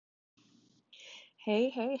Hey,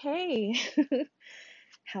 hey, hey.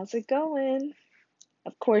 How's it going?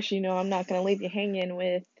 Of course, I'm not going to leave you hanging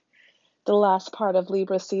with the last part of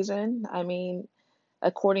Libra season. I mean,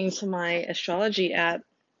 according to my astrology app,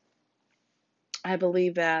 I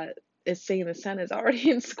believe that it's saying the sun is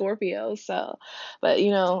already in Scorpio. So, but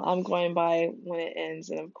I'm going by when it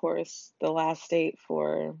ends. And of course, the last date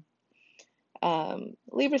for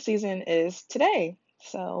Libra season is today.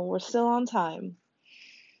 So we're still on time.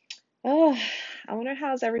 Uh, I wonder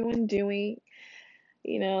how's everyone doing,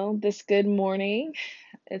 this good morning.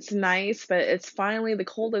 It's nice, but it's finally the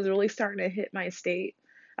cold is really starting to hit my state.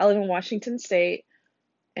 I live in Washington State,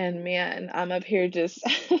 and man, I'm up here just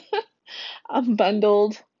I'm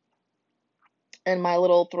bundled in my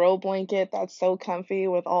little throw blanket that's so comfy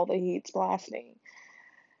with all the heats blasting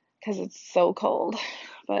because it's so cold.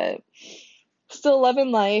 But still loving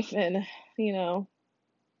life and, you know,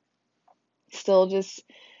 still just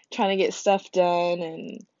trying to get stuff done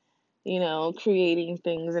and, creating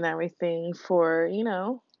things and everything for,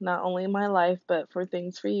 not only my life, but for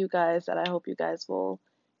things for you guys that I hope you guys will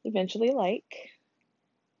eventually like.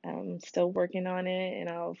 I'm still working on it, and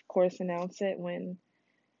I'll, of course, announce it when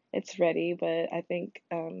it's ready. But I think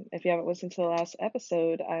if you haven't listened to the last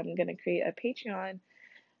episode, I'm going to create a Patreon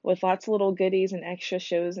with lots of little goodies and extra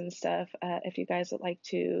shows and stuff if you guys would like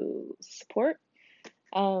to support.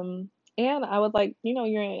 And I would like,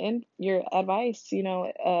 your advice,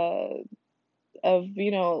 of,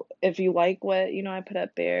 if you like what, I put up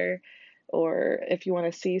there, or if you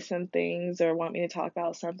want to see some things or want me to talk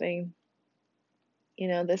about something.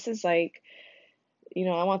 This is like,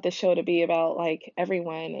 I want the show to be about like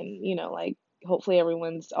everyone and, like hopefully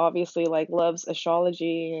everyone's obviously like loves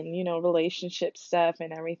astrology and, relationship stuff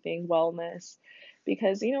and everything, wellness,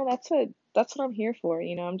 because, that's what I'm here for.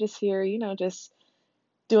 I'm just here, just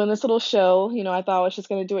doing this little show. I thought I was just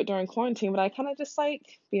going to do it during quarantine, but I kind of just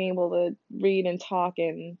like being able to read and talk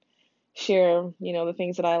and share, the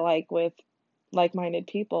things that I like with like-minded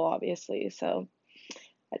people, obviously. So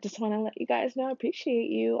I just want to let you guys know I appreciate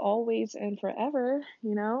you always and forever,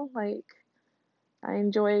 like I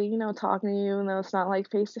enjoy, talking to you, even though it's not like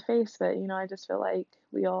face to face, but, I just feel like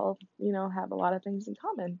we all, have a lot of things in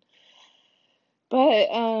common. But,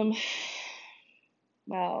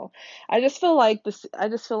 wow. I just feel like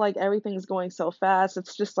everything's going so fast.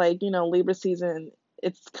 It's just like, Libra season,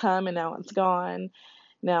 it's come and now it's gone.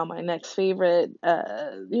 Now my next favorite,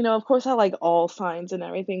 of course I like all signs and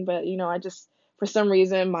everything, but, I just, for some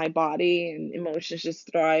reason, my body and emotions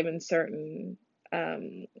just thrive in certain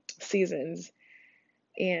seasons.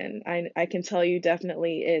 And I can tell you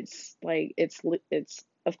definitely it's like, it's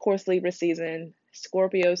of course Libra season,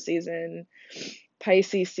 Scorpio season,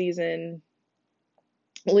 Pisces season,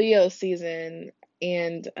 Leo season,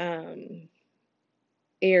 and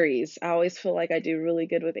Aries. I always feel like I do really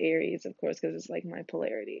good with Aries, of course, because it's like my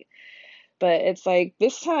polarity. But it's like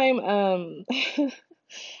this time,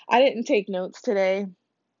 I didn't take notes today.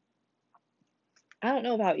 I don't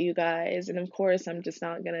know about you guys, and of course, I'm just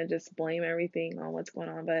not gonna just blame everything on what's going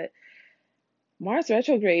on, but Mars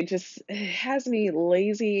retrograde just has me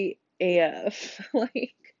lazy AF.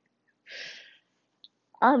 Like,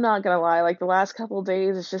 I'm not gonna lie, like the last couple of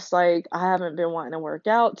days, it's just like I haven't been wanting to work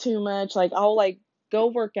out too much. Like I'll like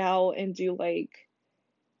go work out and do like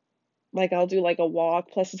I'll do like a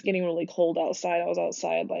walk. Plus it's getting really cold outside. I was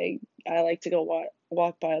outside, like I like to go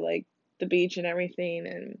walk by like the beach and everything,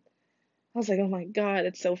 and I was like, oh my God,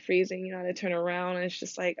 it's so freezing, to turn around and it's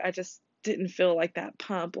just like I just didn't feel like that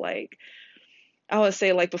pump. Like I would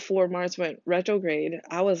say like before Mars went retrograde,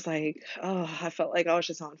 I was like, oh, I felt like I was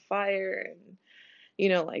just on fire and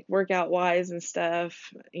like workout wise and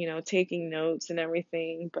stuff, taking notes and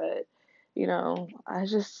everything. But, I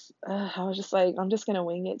was just like, I'm just going to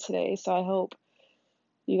wing it today. So I hope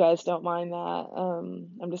you guys don't mind that.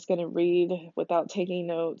 I'm just going to read without taking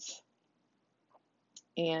notes.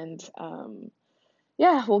 And,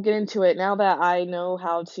 yeah, we'll get into it. Now that I know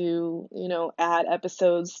how to, add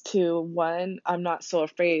episodes to one, I'm not so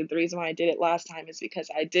afraid. The reason why I did it last time is because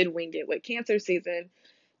I did wing it with Cancer season.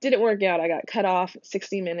 Didn't work out. I got cut off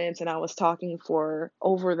 60 minutes and I was talking for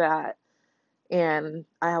over that. And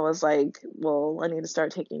I was like, well, I need to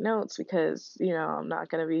start taking notes because, I'm not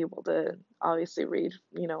going to be able to obviously read,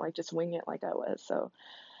 like just wing it like I was. So,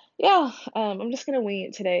 yeah, I'm just going to wing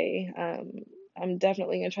it today. I'm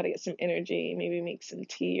definitely going to try to get some energy, maybe make some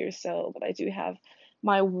tea or so. But I do have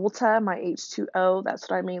my water, my H2O. That's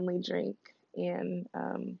what I mainly drink. And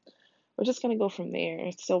we're just going to go from there.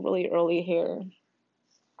 It's still really early here.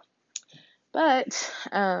 But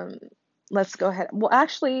let's go ahead. Well,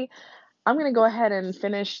 actually, I'm going to go ahead and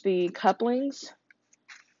finish the couplings.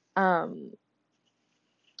 Um,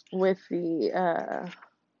 with the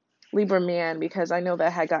Libra man because I know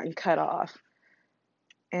that had gotten cut off.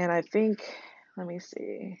 And I think, let me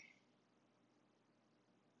see.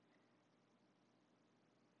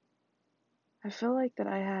 I feel like that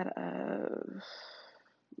I had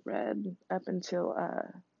read up until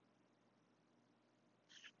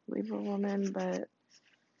Libra woman, but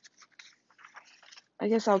I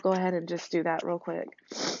guess I'll go ahead and just do that real quick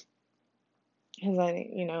because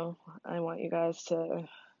I want you guys to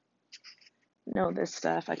know this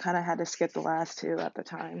stuff. I kind of had to skip the last two at the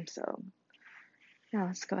time, so yeah,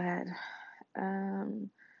 let's go ahead. I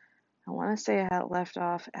want to say I had left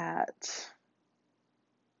off at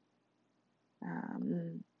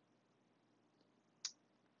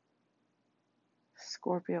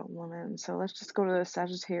Scorpio woman, so let's just go to the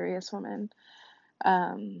Sagittarius woman.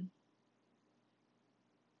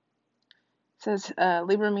 Says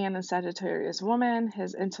Libra man and Sagittarius woman.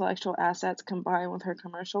 His intellectual assets combined with her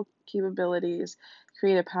commercial capabilities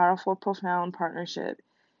create a powerful, profound partnership.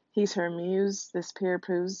 He's her muse. This pair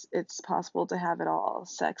proves it's possible to have it all.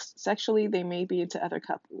 Sexually, they may be into other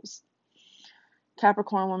couples.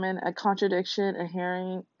 Capricorn woman, a contradiction, a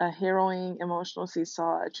harrowing emotional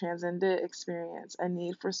seesaw, a transcendent experience, a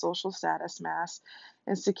need for social status, mass,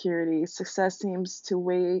 and security. Success seems a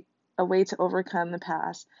way to overcome the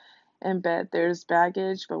past. In bed, there's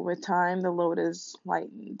baggage, but with time, the load is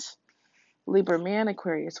lightened. Libra man,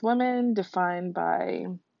 Aquarius woman, defined by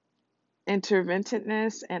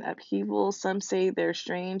interventiveness and upheaval. Some say they're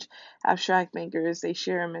strange, abstract thinkers. They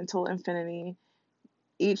share a mental infinity.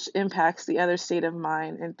 Each impacts the other's state of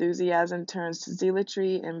mind. Enthusiasm turns to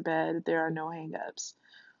zealotry. In bed, there are no hang-ups.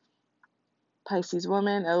 Pisces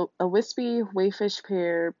woman, a wispy, wayfish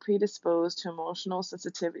pair predisposed to emotional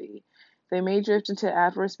sensitivity. They may drift into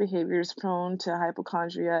adverse behaviors prone to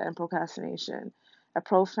hypochondria and procrastination. A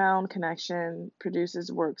profound connection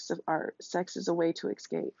produces works of art. Sex is a way to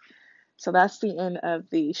escape. So that's the end of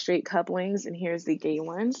the straight couplings, and here's the gay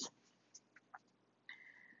ones.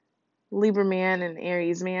 Libra man and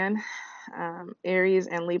Aries man. Aries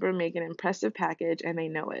and Libra make an impressive package, and they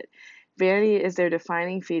know it. Vanity is their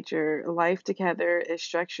defining feature. Life together is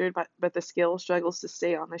structured, but the skill struggles to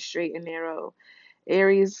stay on the straight and narrow.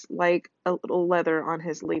 Aries like a little leather on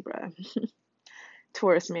his Libra.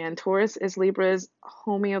 Taurus man. Taurus is Libra's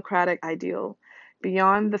homeocratic ideal.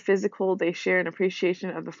 Beyond the physical, they share an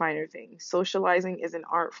appreciation of the finer things. Socializing is an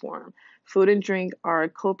art form. Food and drink are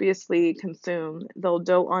copiously consumed. They'll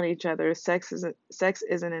dote on each other. Sex is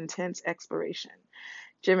an intense exploration.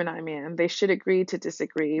 Gemini man. They should agree to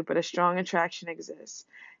disagree, but a strong attraction exists.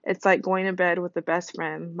 It's like going to bed with the best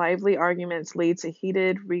friend. Lively arguments lead to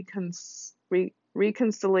heated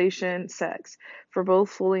reconciliation. Sex for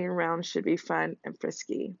both fooling around should be fun and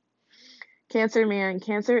frisky. Cancer man.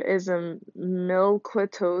 Cancer is a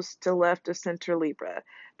milquetoast to left of center Libra,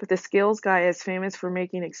 but the skills guy is famous for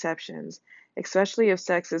making exceptions, especially if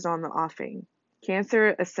sex is on the offing.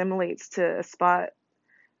 Cancer assimilates to a spot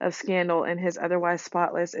of scandal in his otherwise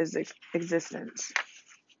spotless existence.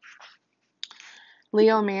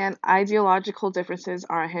 Leo man, ideological differences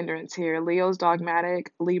are a hindrance here. Leo's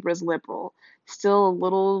dogmatic, Libra's liberal. Still, a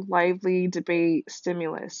little lively debate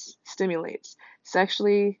stimulates.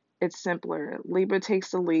 Sexually, it's simpler. Libra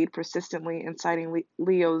takes the lead persistently, inciting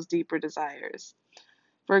Leo's deeper desires.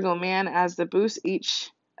 Virgo man, as the boost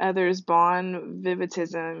each other's bond,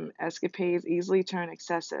 vivitism, escapades easily turn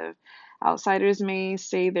excessive. Outsiders may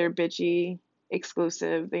say they're bitchy,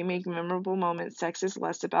 exclusive. They make memorable moments. Sex is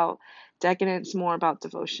less about decadence, more about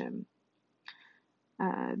devotion.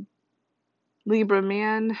 Libra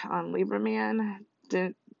man on Libra man,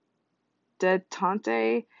 detente.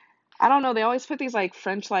 I don't know. They always put these like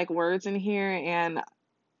French-like words in here, and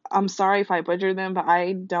I'm sorry if I butcher them, but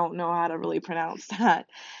I don't know how to really pronounce that.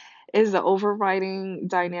 Is the overriding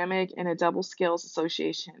dynamic in a double scales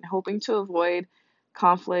association. Hoping to avoid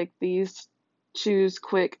conflict, these choose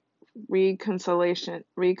quick reconciliation.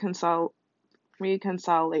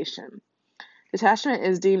 Detachment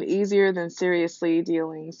is deemed easier than seriously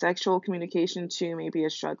dealing. Sexual communication, too, may be a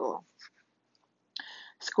struggle.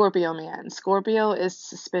 Scorpio man. Scorpio is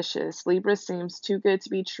suspicious. Libra seems too good to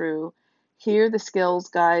be true. Here, the skills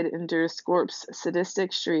guide endures Scorp's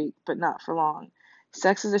sadistic streak, but not for long.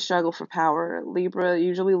 Sex is a struggle for power. Libra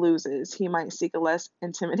usually loses. He might seek a less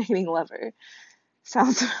intimidating lover.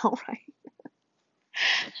 Sounds about right.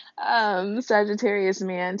 Sagittarius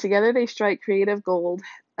man. Together they strike creative gold,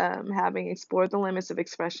 having explored the limits of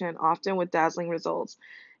expression, often with dazzling results.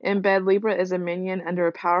 In bed, Libra is a minion under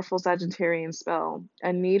a powerful Sagittarian spell.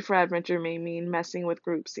 A need for adventure may mean messing with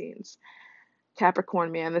group scenes.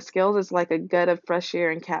 Capricorn man. The scales is like a gut of fresh air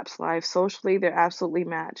in Cap's life. Socially, they're absolutely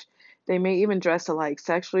matched. They may even dress alike.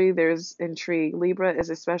 Sexually, there's intrigue. Libra is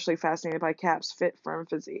especially fascinated by Cap's fit, firm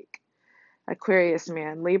physique. Aquarius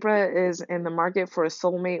man. Libra is in the market for a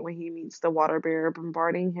soulmate when he meets the water bearer,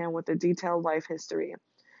 bombarding him with a detailed life history.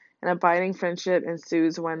 An abiding friendship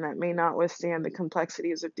ensues, one that may not withstand the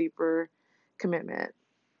complexities of deeper commitment.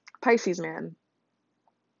 Pisces man.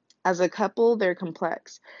 As a couple, they're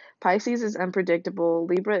complex. Pisces is unpredictable.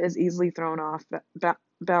 Libra is easily thrown off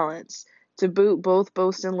balance. To boot, both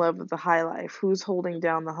boast in love of the high life. Who's holding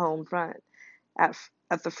down the home front? At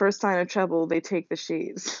the first sign of trouble, they take the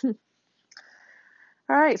sheets. All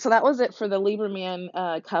right, so that was it for the Libra man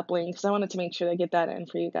coupling, because I wanted to make sure I get that in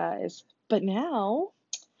for you guys. But now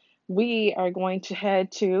we are going to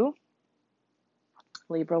head to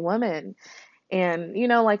Libra woman. And,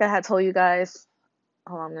 like I had told you guys,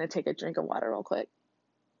 hold on, I'm going to take a drink of water real quick.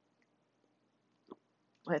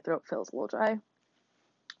 My throat feels a little dry.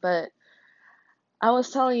 But I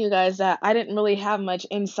was telling you guys that I didn't really have much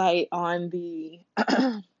insight on the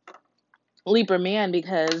Libra man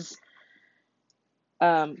because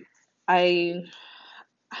um, I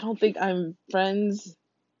I don't think I'm friends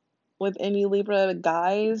with any Libra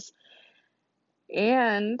guys,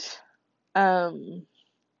 and um,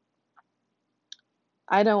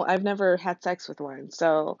 I've never had sex with one,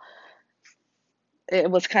 so it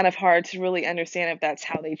was kind of hard to really understand if that's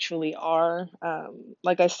how they truly are.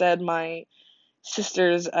 Like I said, my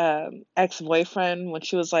sister's ex-boyfriend when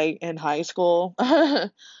she was like in high school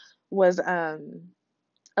was a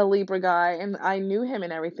Libra guy, and I knew him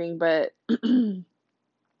and everything, but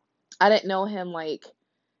I didn't know him like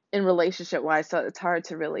in relationship wise, so it's hard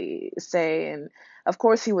to really say. And of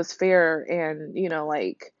course, he was fair and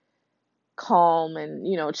like calm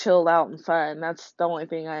and chilled out and fun. That's the only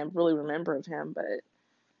thing I really remember of him, but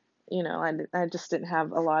I just didn't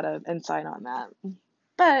have a lot of insight on that.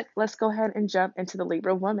 But let's go ahead and jump into the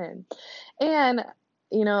Libra woman. And,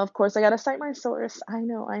 of course, I got to cite my source. I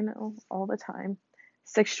know, all the time.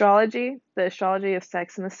 Sexuality, the astrology of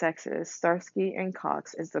sex and the sexes, Starsky and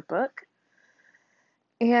Cox is the book.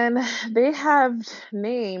 And they have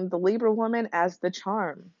named the Libra woman as the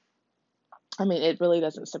charm. I mean, it really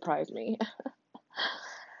doesn't surprise me.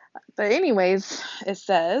 But anyways, it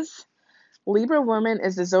says, Libra woman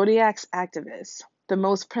is the zodiac's activist, the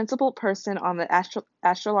most principled person on the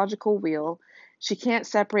astrological wheel. She can't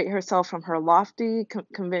separate herself from her lofty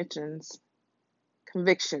convictions.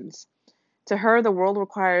 To her, the world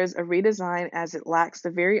requires a redesign as it lacks the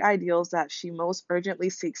very ideals that she most urgently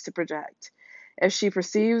seeks to project. If she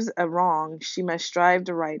perceives a wrong, she must strive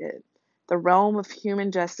to right it. The realm of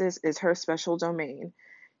human justice is her special domain.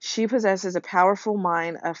 She possesses a powerful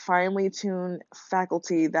mind, a finely tuned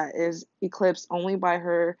faculty that is eclipsed only by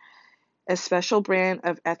her especial brand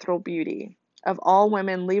of ethereal beauty. Of all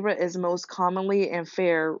women, Libra is most commonly and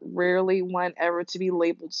fair, rarely one ever to be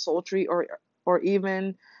labeled sultry or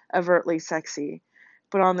even overtly sexy.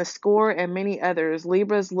 But on the score and many others,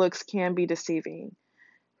 Libra's looks can be deceiving.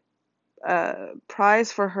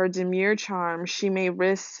 Prized for her demure charm, she may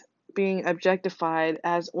risk being objectified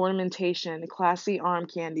as ornamentation, classy arm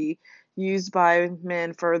candy used by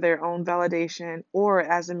men for their own validation or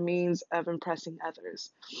as a means of impressing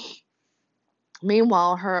others.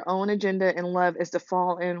 Meanwhile, her own agenda in love is to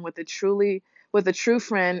fall in with a true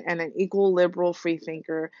friend and an equal liberal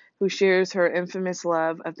freethinker who shares her infamous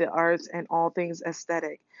love of the arts and all things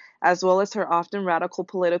aesthetic, as well as her often radical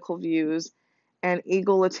political views and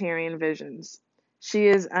egalitarian visions. She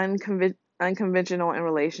is unconventional in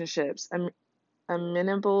relationships,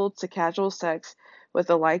 amenable to casual sex with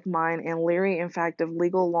a like mind, and leery, in fact, of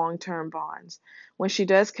legal long-term bonds. When she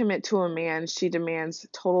does commit to a man, she demands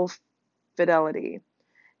total fidelity.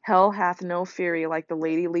 Hell hath no fury like the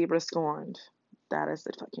Lady Libra scorned. That is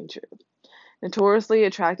the fucking truth. Notoriously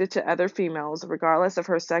attracted to other females, regardless of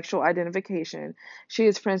her sexual identification, she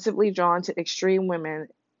is principally drawn to extreme women,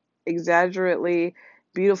 exaggerately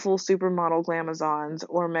beautiful supermodel glamazons,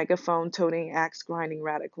 or megaphone-toting axe-grinding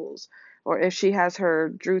radicals, or if she has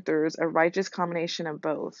her druthers, a righteous combination of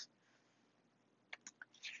both.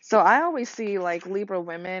 So I always see like Libra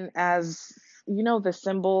women as, the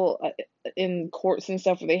symbol in courts and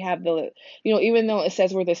stuff where they have the, even though it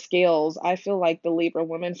says we're the scales, I feel like the Libra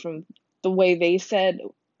women from the way they said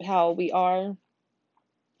how we are,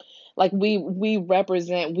 like we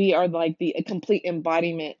are like the complete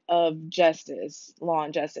embodiment of justice, law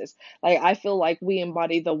and justice. Like I feel like we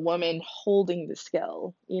embody the woman holding the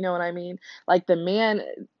scale. You know what I mean? Like the man,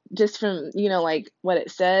 just from like what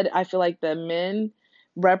it said, I feel like the men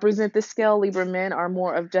represent the scale. Libra men are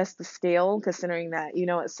more of just the scale, considering that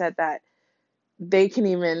it said that they can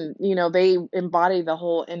even, they embody the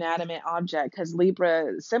whole inanimate object, because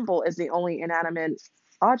Libra symbol is the only inanimate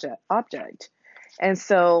object. And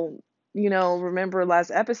so, remember last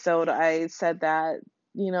episode I said that,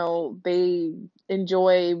 they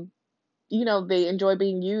enjoy, they enjoy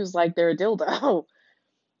being used like they're a dildo.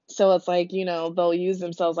 So it's like, they'll use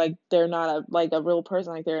themselves like they're not a real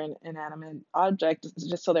person, like they're an inanimate object,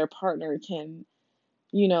 just so their partner can,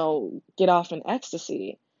 get off in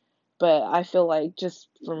ecstasy. But I feel like, just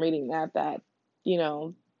from reading that, you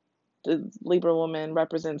know, the Libra woman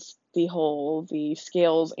represents the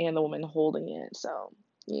scales and the woman holding it. So,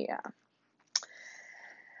 yeah.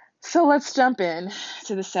 So let's jump in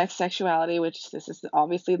to the sexuality, which this is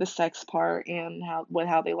obviously the sex part, and how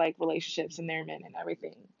they like relationships and their men and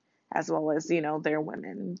everything, as well as, their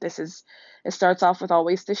women. It starts off with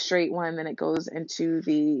always the straight one, then it goes into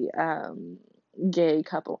the gay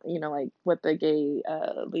couple, like what the gay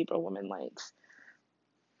Libra woman likes.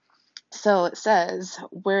 So it says,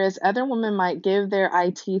 whereas other women might give their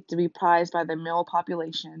eye teeth to be prized by the male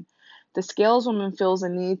population, the scales woman feels a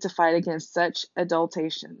need to fight against such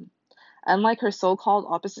adultation. Unlike her so-called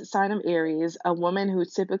opposite sign of Aries, a woman who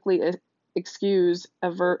typically excuse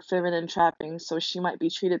overt feminine trappings so she might be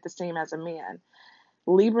treated the same as a man,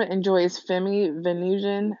 Libra enjoys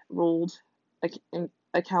Venusian ruled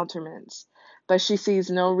accoutrements, but she sees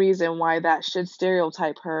no reason why that should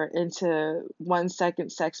stereotype her into one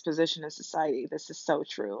second sex position in society. This is so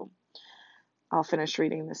true. I'll finish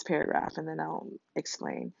reading this paragraph and then I'll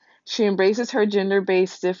explain. She embraces her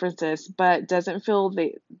gender-based differences, but doesn't feel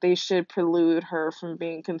they should preclude her from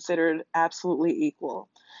being considered absolutely equal.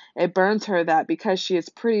 It burns her that because she is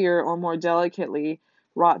prettier or more delicately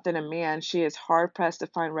wrought than a man, she is hard-pressed to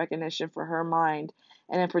find recognition for her mind,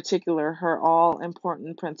 and in particular, her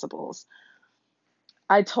all-important principles.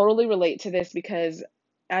 I totally relate to this because,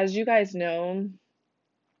 as you guys know,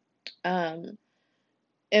 um,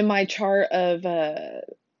 in my chart of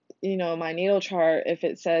my natal chart, if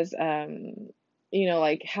it says,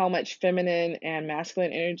 like how much feminine and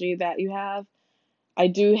masculine energy that you have,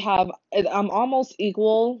 I'm almost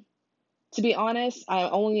equal, to be honest. I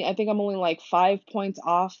think I'm only like 5 points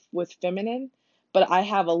off with feminine, but I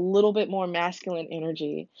have a little bit more masculine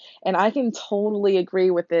energy. And I can totally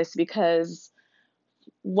agree with this because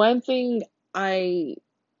one thing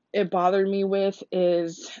it bothered me with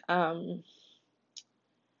is,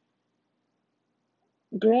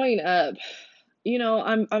 growing up,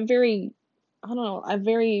 I'm very, I don't know, I'm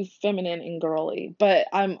very feminine and girly, but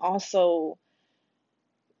I'm also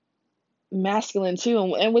masculine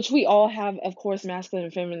too, and which we all have, of course, masculine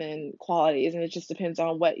and feminine qualities, and it just depends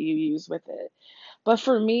on what you use with it. But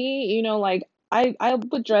for me, like I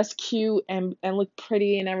would dress cute and look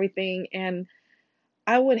pretty and everything, and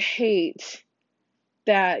I would hate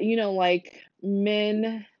that, like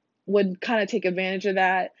men would kind of take advantage of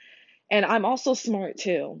that. And I'm also smart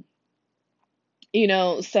too.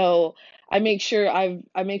 So I make sure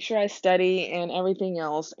I study and everything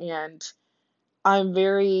else, and I'm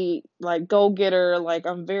very like go-getter, like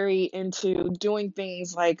I'm very into doing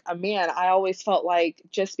things like a man. I always felt like,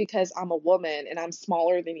 just because I'm a woman and I'm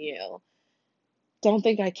smaller than you, don't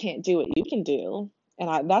think I can't do what you can do.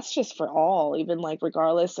 And that's just for all, even like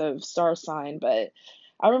regardless of star sign. But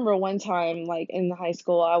I remember one time, like in high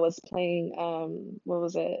school, I was playing, what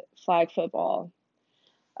was it, flag football,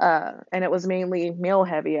 and it was mainly male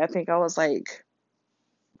heavy. I think I was like,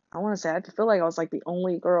 I want to say, I feel like I was like the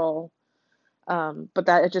only girl, but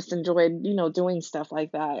that I just enjoyed, doing stuff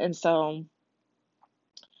like that. And so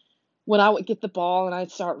when I would get the ball and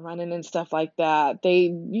I'd start running and stuff like that, they,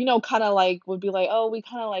 kind of like would be like, oh, we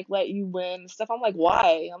kind of like let you win and stuff. I'm like,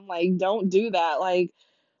 why? I'm like, don't do that. Like,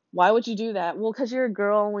 why would you do that? Well, because you're a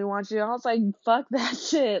girl and we want you. I was like, fuck that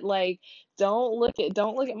shit. Like, don't look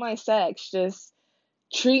at my sex. Just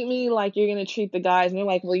treat me like you're gonna treat the guys. And they're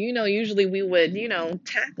like, well, usually we would,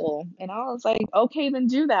 tackle. And I was like, okay, then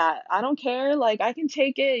do that. I don't care. Like, I can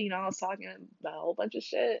take it. I was talking about a whole bunch of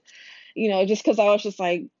shit, just because I was just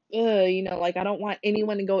like, ugh, like I don't want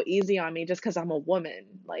anyone to go easy on me just because I'm a woman.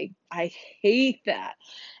 Like, I hate that.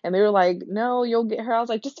 And they were like, no, you'll get her. I was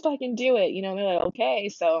like, just fucking do it. They're like, okay.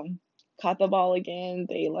 So caught the ball again.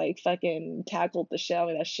 They like fucking tackled the shell.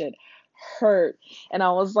 That shit hurt, and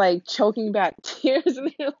I was like choking back tears,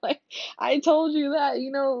 and they're like, I told you that,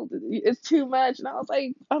 it's too much. And I was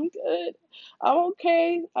like, I'm good, I'm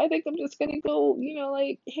okay. I think I'm just gonna go,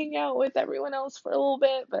 like hang out with everyone else for a little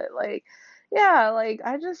bit. But like, yeah, like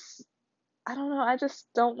I don't know, I just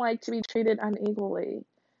don't like to be treated unequally,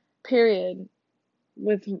 period,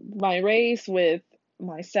 with my race, with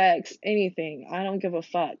my sex, anything. I don't give a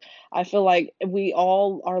fuck. I feel like we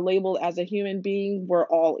all are labeled as a human being. We're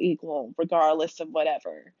all equal, regardless of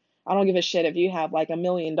whatever. I don't give a shit if you have like $1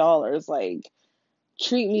 million. Like,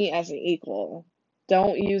 treat me as an equal.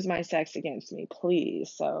 Don't use my sex against me,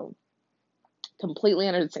 please. So completely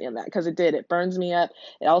understand that because it did. It burns me up.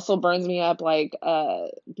 It also burns me up like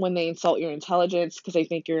when they insult your intelligence because they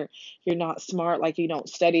think you're not smart, like you don't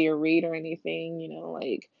study or read or anything,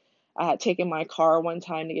 like I had taken my car one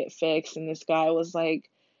time to get fixed and this guy was like,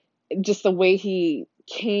 just the way he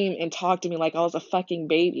came and talked to me like I was a fucking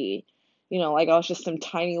baby, like I was just some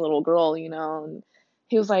tiny little girl, and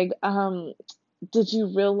he was like, did you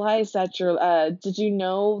realize that did you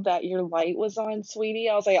know that your light was on, sweetie?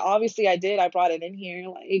 I was like, obviously I did. I brought it in here.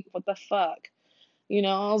 Like, what the fuck?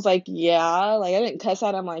 I was like, yeah. Like, I didn't cuss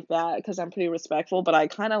at him like that because I'm pretty respectful, but I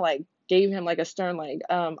kind of like gave him like a stern, like,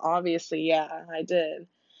 obviously, yeah, I did.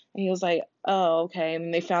 And he was like, oh, okay.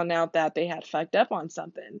 And they found out that they had fucked up on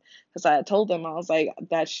something because I had told them, I was like,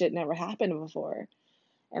 that shit never happened before.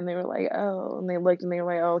 And they were like, oh, and they looked and they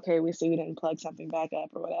were like, oh, okay, we see we didn't plug something back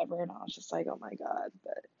up or whatever. And I was just like, oh my God.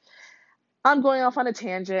 But I'm going off on a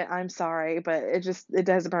tangent. I'm sorry, but it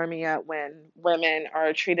does burn me up when women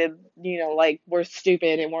are treated, like we're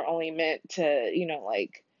stupid and we're only meant to,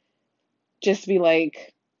 like just be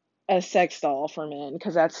like a sex doll for men,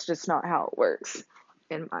 because that's just not how it works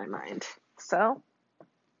in my mind. So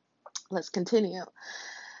let's continue.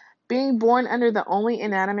 Being born under the only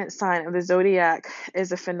inanimate sign of the zodiac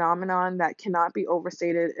is a phenomenon that cannot be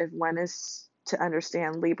overstated if one is to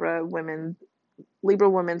understand Libra woman's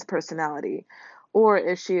personality, or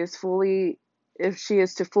if she is to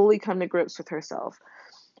fully come to grips with herself.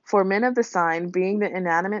 For men of the sign, being the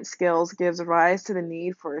inanimate scales gives rise to the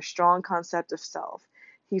need for a strong concept of self.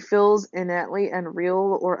 He feels innately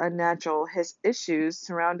unreal or unnatural. His issues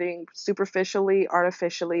surrounding superficially,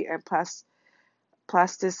 artificially, and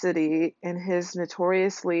plasticity in his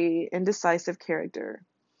notoriously indecisive character.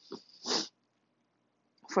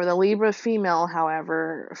 For the Libra female,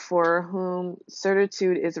 however, for whom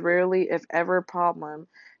certitude is rarely, if ever, a problem,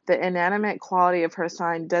 the inanimate quality of her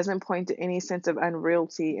sign doesn't point to any sense of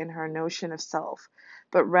unreality in her notion of self,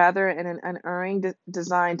 but rather in an unerring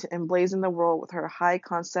design to emblazon the world with her high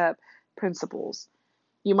concept principles.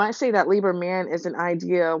 You might say that Libra man is an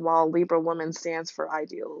idea while Libra woman stands for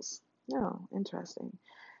ideals. Oh, interesting.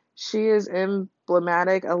 She is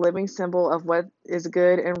emblematic, a living symbol of what is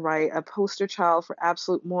good and right, a poster child for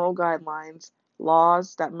absolute moral guidelines,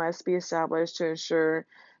 laws that must be established to ensure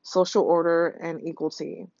social order and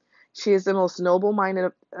equality. She is the most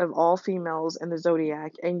noble-minded of all females in the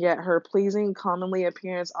zodiac, and yet her pleasing, commonly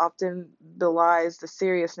appearance often belies the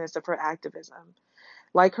seriousness of her activism.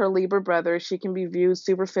 Like her Libra brother, she can be viewed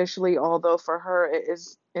superficially, although for her it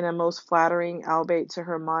is in a most flattering, albeit to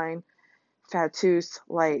her mind, fatuous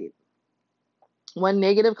light. One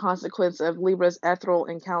negative consequence of Libra's ethereal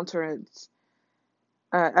countenance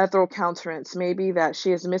may be that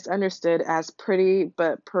she is misunderstood as pretty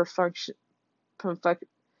but perfunctory.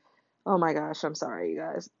 Oh my gosh, I'm sorry, you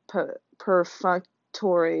guys.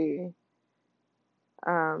 Perfunctory,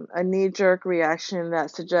 a knee-jerk reaction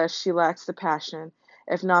that suggests she lacks the passion,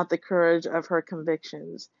 if not the courage, of her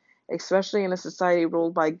convictions. Especially in a society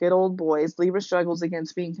ruled by good old boys, Libra struggles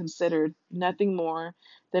against being considered nothing more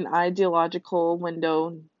than ideological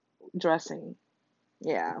window dressing.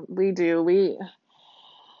 Yeah, we do. We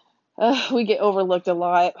get overlooked a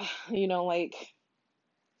lot. Like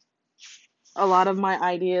a lot of my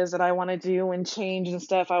ideas that I want to do and change and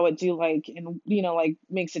stuff, I would do like and like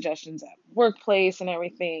make suggestions at workplace and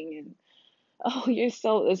everything. And oh, is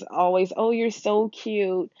always, oh, you're so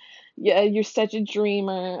cute. Yeah, you're such a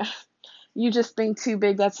dreamer. You just think too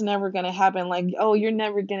big. That's never gonna happen. Like, oh, you're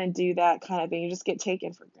never gonna do that kind of thing. You just get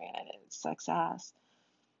taken for granted. It sucks ass.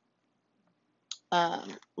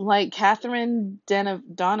 Like Catherine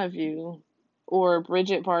Donahue or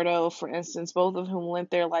Bridget Bardot, for instance, both of whom lent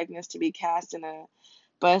their likeness to be cast in a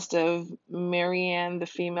bust of Marianne, the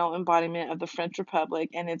female embodiment of the French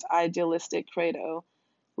Republic, and its idealistic credo,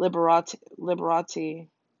 Liberace,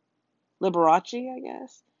 I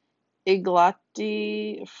guess.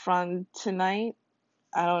 Iglati Frontenite.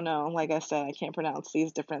 I don't know. Like I said, I can't pronounce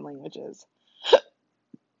these different languages.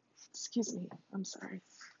 Excuse me. I'm sorry.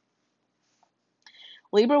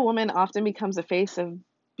 Libra woman often becomes a face of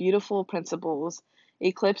beautiful principles,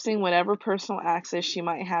 eclipsing whatever personal axis she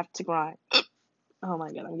might have to grind. Oh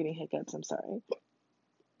my God, I'm getting hiccups. I'm sorry.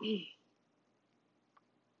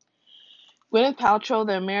 Gwyneth Paltrow,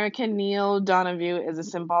 the American Neil Donahue, is a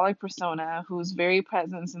symbolic persona whose very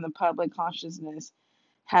presence in the public consciousness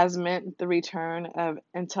has meant the return of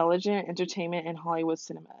intelligent entertainment in Hollywood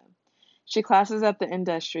cinema. She classes up the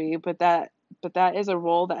industry, but that is a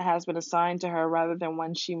role that has been assigned to her rather than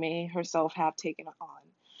one she may herself have taken on.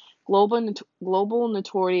 Global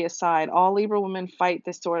notoriety aside, all Libra women fight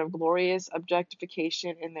this sort of glorious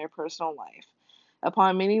objectification in their personal life.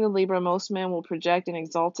 Upon meeting the Libra, most men will project an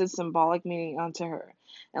exalted symbolic meaning onto her.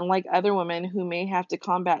 And like other women who may have to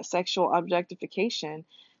combat sexual objectification,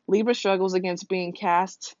 Libra struggles against being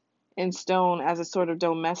cast in stone as a sort of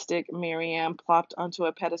domestic Marianne plopped onto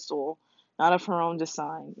a pedestal, not of her own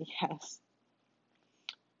design. Yes.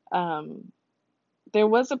 Um, there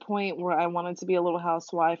was a point where I wanted to be a little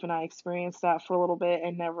housewife, and I experienced that for a little bit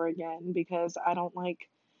and never again because I don't like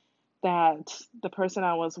that the person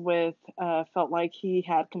I was with felt like he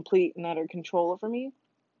had complete and utter control over me.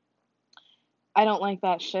 I don't like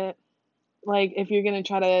that shit. Like, if you're gonna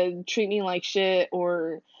try to treat me like shit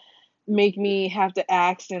or make me have to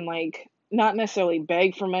ask and, like, not necessarily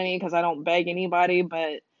beg for money because I don't beg anybody,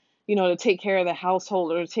 but, to take care of the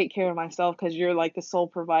household or to take care of myself because you're like the sole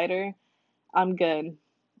provider, I'm good.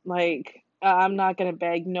 Like, I'm not gonna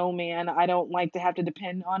beg no man. I don't like to have to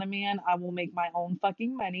depend on a man. I will make my own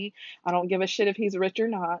fucking money. I don't give a shit if he's rich or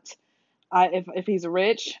not. If he's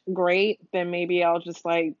rich, great. Then maybe I'll just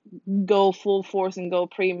like go full force and go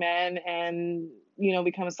pre-med and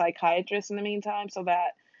become a psychiatrist in the meantime, so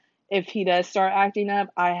that if he does start acting up,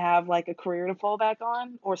 I have like a career to fall back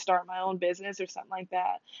on or start my own business or something like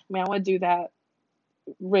that. I mean, I would do that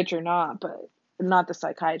rich or not, but not the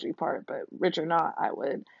psychiatry part, but rich or not, I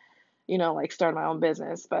would, like start my own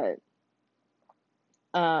business. But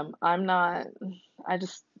I'm not,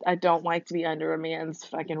 I don't like to be under a man's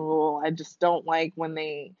fucking rule. I just don't like when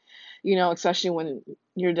they, especially when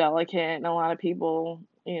you're delicate and a lot of people,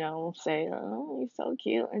 say, oh, you're so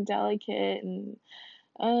cute and delicate and,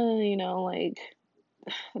 like,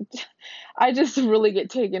 I just really get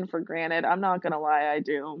taken for granted. I'm not gonna lie, I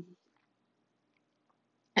do.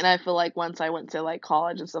 And I feel like once I went to like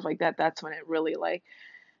college and stuff like that, that's when it really like,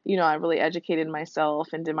 I really educated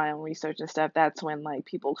myself and did my own research and stuff. That's when like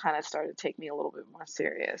people kind of started to take me a little bit more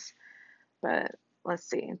serious. But let's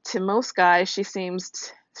see. To most guys, she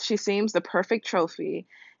seems the perfect trophy,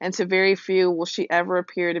 and to very few will she ever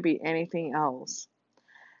appear to be anything else.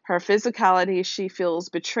 Her physicality, she feels,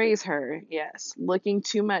 betrays her, yes. Looking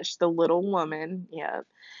too much the little woman, yep.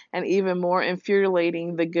 And even more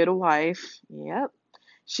infuriating, the good wife, yep.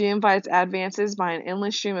 She invites advances by an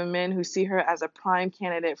endless stream of men who see her as a prime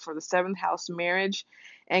candidate for the seventh house marriage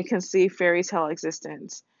and conceive fairy tale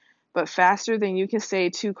existence. But faster than you can say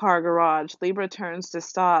two-car garage, Libra learns to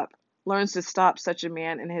stop such a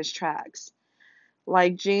man in his tracks.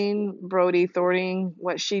 Like Jean Brodie thwarting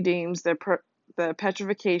what she deems the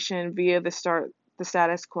petrification via the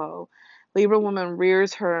status quo, Libra woman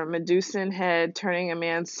rears her Medusan head, turning a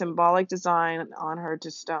man's symbolic design on her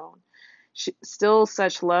to stone. Still,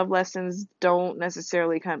 such love lessons don't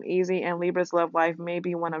necessarily come easy, and Libra's love life may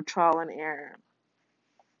be one of trial and error.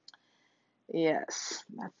 Yes,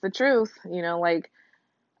 that's the truth. Like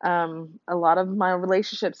a lot of my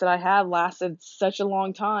relationships that I had lasted such a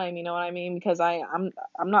long time, you know what I mean? Because I'm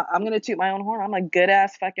gonna toot my own horn. I'm a good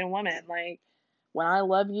ass fucking woman. Like when I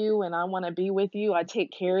love you and I want to be with you, I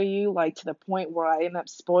take care of you like to the point where I end up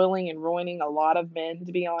spoiling and ruining a lot of men,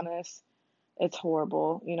 to be honest. It's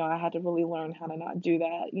horrible. I had to really learn how to not do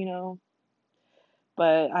that.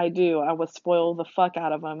 But I do. I would spoil the fuck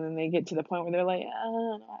out of them, and they get to the point where they're like, I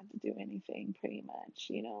don't have to do anything, pretty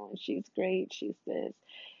much. And she's great. She's this.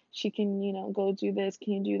 She can, go do this.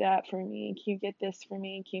 Can you do that for me? Can you get this for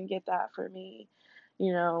me? Can you get that for me?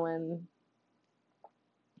 And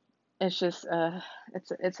it's just,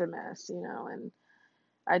 it's a mess, and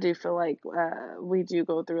I do feel like we do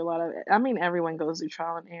go through a lot of it. I mean, everyone goes through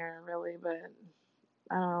trial and error, really, but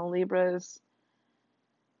I don't know, Libras,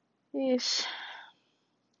 ish,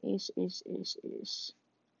 ish, ish, ish, ish.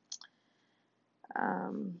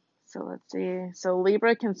 So let's see. So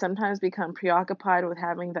Libra can sometimes become preoccupied with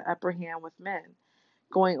having the upper hand with men,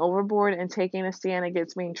 going overboard and taking a stand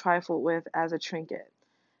against being trifled with as a trinket.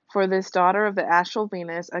 For this daughter of the astral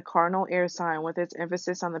Venus, a cardinal air sign with its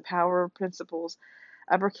emphasis on the power of principles,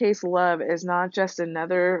 uppercase love is not just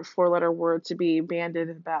another four-letter word to be bandied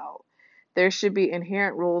about. There should be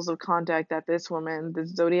inherent rules of conduct that this woman, the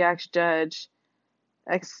zodiac's judge,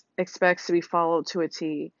 expects to be followed to a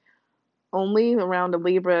T. Only around a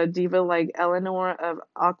Libra diva like Eleanor of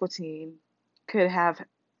Aquitaine could have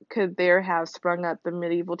could there have sprung up the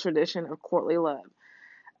medieval tradition of courtly love,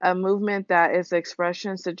 a movement that its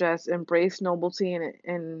expression suggests embraced nobility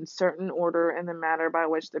in certain order in the manner by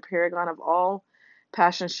which the paragon of all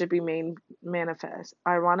passion should be made manifest,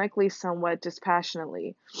 ironically, somewhat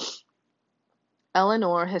dispassionately.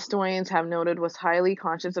 Eleanor, historians have noted, was highly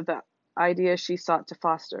conscious of the idea she sought to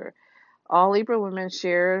foster. All Libra women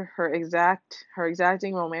share her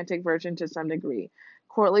exacting romantic version to some degree,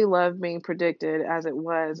 courtly love being predicted, as it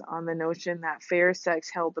was, on the notion that fair sex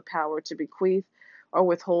held the power to bequeath or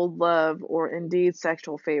withhold love or indeed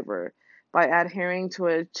sexual favor, by adhering to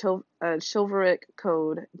a chivalric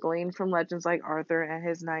code gleaned from legends like Arthur and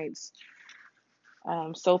his knights,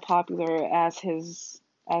 so popular as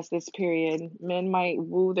this period. Men might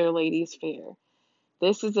woo their ladies fair.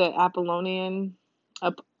 This is an Apollonian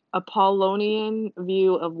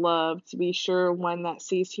view of love, to be sure, one that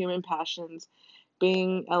sees human passions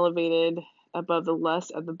being elevated above the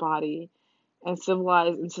lust of the body and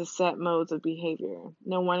civilized into set modes of behavior.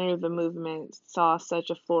 No wonder the movement saw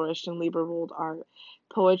such a flourish in Libra ruled art.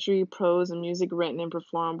 Poetry, prose, and music written and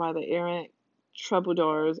performed by the errant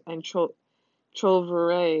troubadours and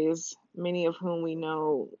trouvères, many of whom we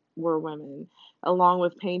know were women, along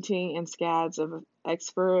with painting and scads of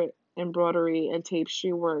expert embroidery and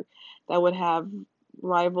tapestry work that would have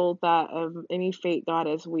rivaled that of any fate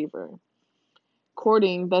goddess weaver.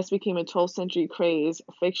 Courting thus became a 12th century craze.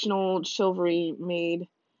 Fictional chivalry made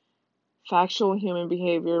factual human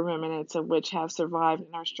behavior, remnants of which have survived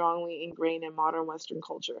and are strongly ingrained in modern Western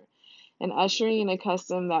culture, and ushering in a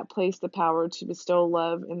custom that placed the power to bestow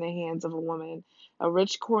love in the hands of a woman. A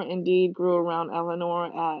rich court indeed grew around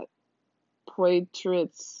Eleanor at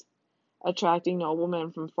Poitiers, attracting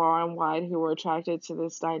noblemen from far and wide who were attracted to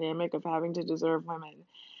this dynamic of having to deserve women,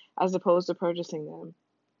 as opposed to purchasing them,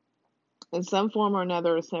 in some form or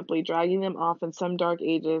another, or simply dragging them off in some dark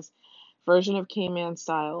ages version of caveman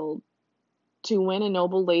style. To win a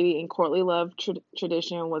noble lady in courtly love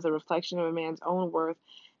tradition was a reflection of a man's own worth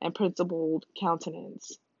and principled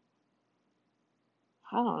countenance.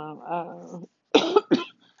 I don't know.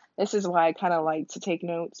 This is why I kind of like to take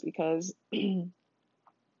notes, because some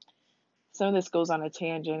of this goes on a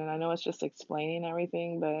tangent, and I know it's just explaining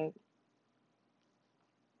everything, but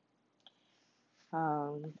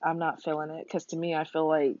I'm not feeling it, because to me, I feel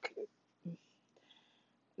like,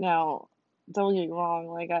 now, don't get me wrong,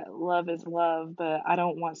 like, love is love, but I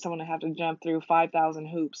don't want someone to have to jump through 5,000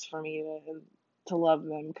 hoops for me to love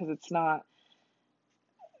them, because it's not.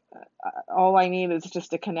 All I need is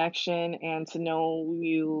just a connection and to know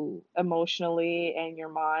you emotionally and your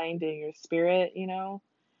mind and your spirit, you know?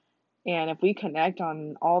 And if we connect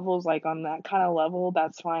on all those, like on that kind of level,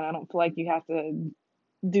 that's fine. I don't feel like you have to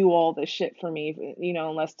do all this shit for me, you know,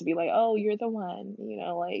 unless to be like, oh, you're the one, you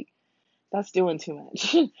know, like that's doing too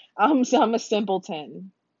much. I'm a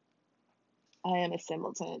simpleton. I am a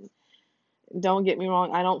simpleton. Don't get me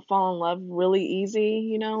wrong, I don't fall in love really easy,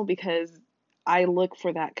 you know, because I look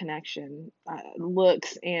for that connection.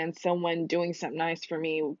 Looks and someone doing something nice for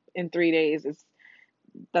me in 3 days is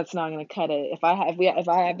that's not gonna cut it. If I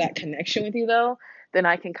have that connection with you though, then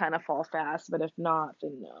I can kind of fall fast. But if not,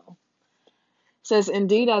 then no. It says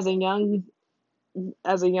indeed, as a young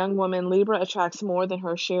woman, Libra attracts more than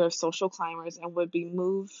her share of social climbers and would be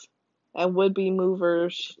movers,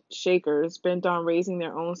 shakers, bent on raising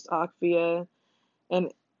their own stock via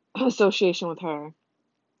an association with her.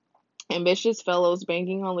 Ambitious fellows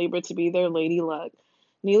banking on Libra to be their lady luck.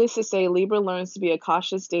 Needless to say, Libra learns to be a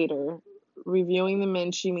cautious dater, reviewing the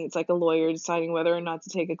men she meets like a lawyer, deciding whether or not to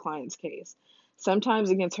take a client's case. Sometimes,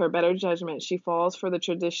 against her better judgment, she falls for the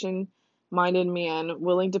tradition minded man,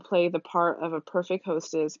 willing to play the part of a perfect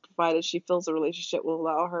hostess, provided she feels the relationship will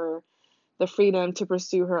allow her the freedom to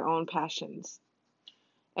pursue her own passions.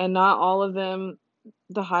 And not all of them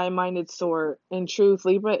the high minded sort. In truth,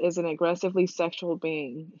 Libra is an aggressively sexual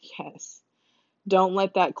being. Yes. Don't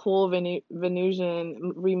let that cool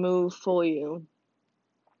Venusian remove fool you.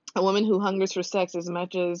 A woman who hungers for sex as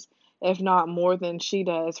much as, if not more than she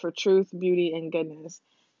does, for truth, beauty, and goodness.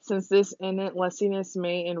 Since this innate lustiness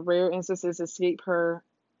may in rare instances escape her,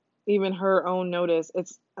 even her own notice,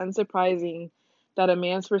 it's unsurprising that a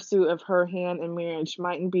man's pursuit of her hand in marriage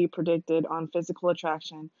mightn't be predicted on physical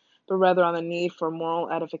attraction, but rather on the need for moral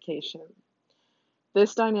edification.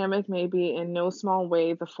 This dynamic may be in no small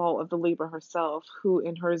way the fault of the Libra herself, who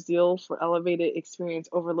in her zeal for elevated experience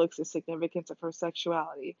overlooks the significance of her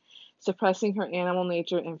sexuality, suppressing her animal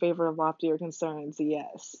nature in favor of loftier concerns.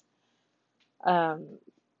 Yes. Um,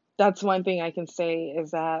 that's one thing I can say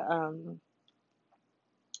is that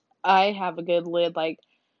I have a good lid. Like,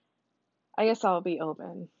 I guess I'll be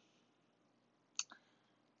open.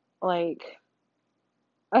 Like,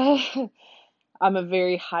 I'm a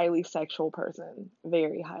very highly sexual person,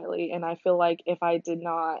 very highly. And I feel like if I did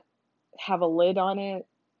not have a lid on it,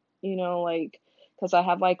 you know, like, because I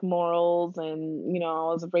have like morals, and I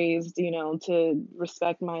was raised, to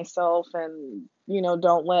respect myself, and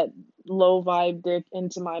don't let low vibe dick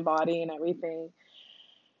into my body and everything.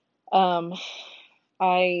 Um,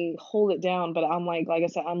 I hold it down, but like I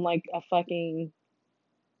said, I'm like a fucking,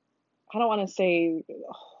 I don't want to say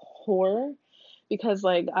whore, because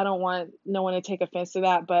like I don't want no one to take offense to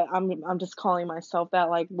that, but I'm just calling myself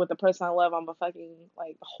that. Like with the person I love, I'm a fucking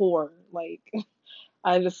like whore. Like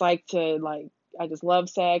I just like to like I just love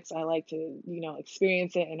sex. I like to,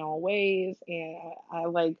 experience it in all ways, and I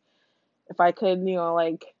like, if I could,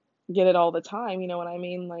 like get it all the time, you know what I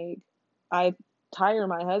mean? Like I tire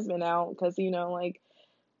my husband out because, like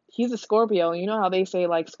he's a Scorpio. You know how they say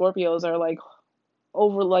like Scorpios are like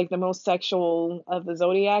over like the most sexual of the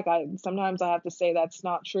zodiac? I sometimes I have to say that's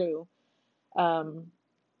not true. Um,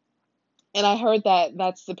 and I heard that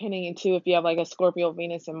that's depending too if you have like a Scorpio,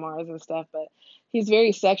 Venus, and Mars and stuff. But he's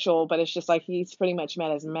very sexual, but it's just like he's pretty much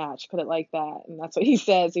met his match, put it like that. And that's what he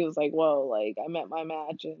says. He was like, "Whoa, like I met my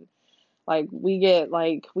match," and like we get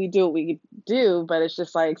like we do what we do, but it's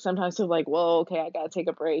just like sometimes he's like, "Whoa, okay, I gotta take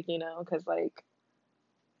a break," because like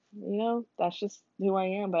that's just who I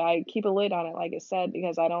am. But I keep a lid on it, like I said,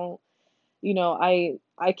 because I don't,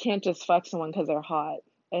 I can't just fuck someone because they're hot.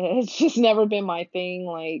 It's just never been my thing.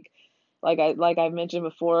 Like I've mentioned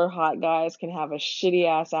before, hot guys can have a shitty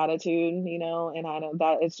ass attitude, and I know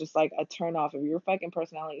that it's just like a turn off. If your fucking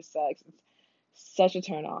personality sucks, it's such a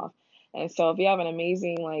turn off. And so if you have an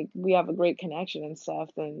amazing, like we have a great connection and stuff,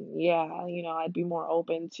 then yeah, I'd be more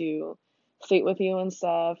open to sleep with you and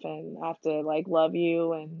stuff, and have to like love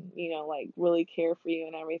you, and like really care for you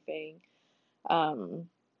and everything. Um,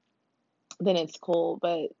 then it's cool.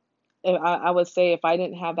 But I would say if I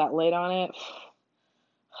didn't have that lid on it,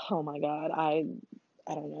 oh my God, I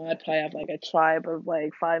don't know. I'd probably have like a tribe of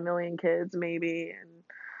like 5 million kids maybe, and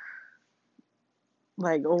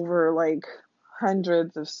like over like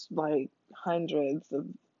hundreds of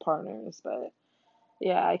partners. But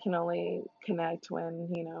yeah, I can only connect when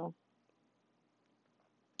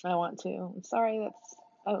I want to. I'm sorry, that's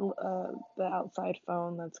the outside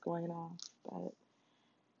phone that's going off, but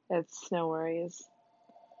it's no worries.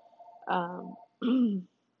 Um,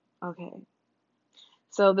 okay.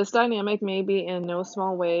 So this dynamic may be in no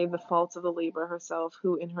small way the fault of the Libra herself,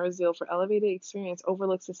 who in her zeal for elevated experience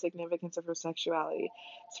overlooks the significance of her sexuality,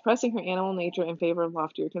 suppressing her animal nature in favor of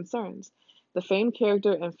loftier concerns. The famed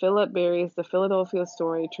character in Philip Berry's The Philadelphia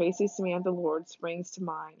Story, Tracy Samantha Lord, springs to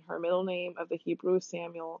mind. Her middle name of the Hebrew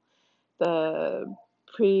Samuel, the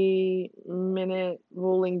preeminent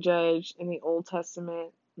ruling judge in the Old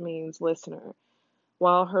Testament, means listener,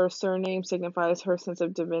 while her surname signifies her sense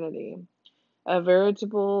of divinity. A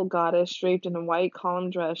veritable goddess draped in a white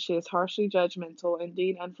column dress, she is harshly judgmental,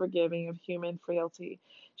 indeed unforgiving of human frailty.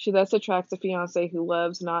 She thus attracts a fiance who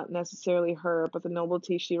loves not necessarily her, but the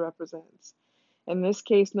nobility she represents. In this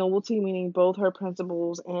case, nobility meaning both her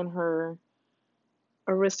principles and her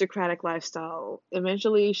aristocratic lifestyle.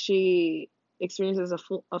 Eventually, she experiences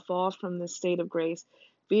a fall from this state of grace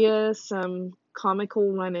via some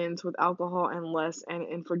comical run-ins with alcohol and lust, and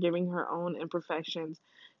in forgiving her own imperfections,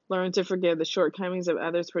 learn to forgive the shortcomings of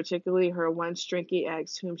others, particularly her once stringy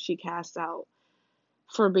ex, whom she cast out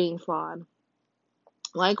for being flawed.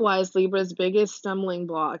 Likewise, Libra's biggest stumbling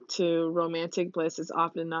block to romantic bliss is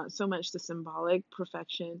often not so much the symbolic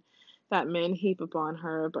perfection that men heap upon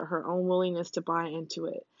her, but her own willingness to buy into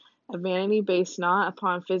it. A vanity based not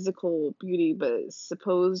upon physical beauty, but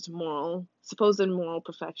supposed moral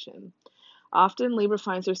perfection. Often, Libra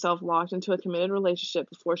finds herself locked into a committed relationship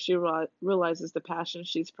before she realizes the passion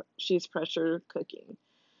she's pressure cooking.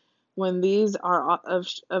 When these are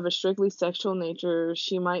of a strictly sexual nature,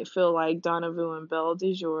 she might feel like Donna Vu in Belle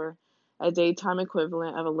de Jour, a daytime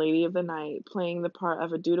equivalent of a lady of the night, playing the part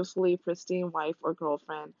of a dutifully pristine wife or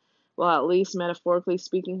girlfriend, while at least metaphorically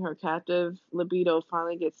speaking, her captive libido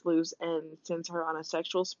finally gets loose and sends her on a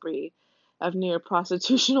sexual spree of near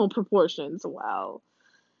prostitutional proportions. Wow.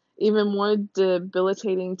 Even more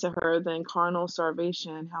debilitating to her than carnal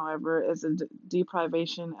starvation, however, is a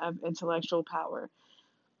deprivation of intellectual power.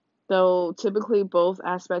 Though typically both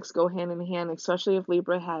aspects go hand in hand, especially if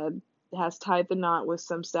Libra has tied the knot with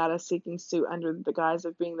some status-seeking suit under the guise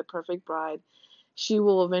of being the perfect bride, she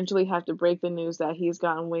will eventually have to break the news that he's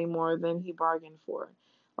gotten way more than he bargained for.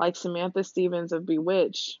 Like Samantha Stevens of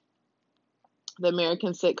Bewitched, the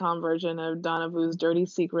American sitcom version of Donna Vu's dirty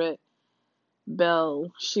secret,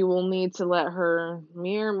 Belle, she will need to let her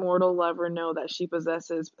mere mortal lover know that she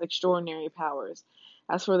possesses extraordinary powers.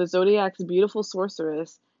 As for the Zodiac's beautiful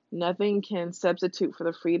sorceress, nothing can substitute for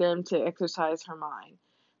the freedom to exercise her mind.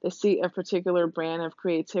 the seat of particular brand of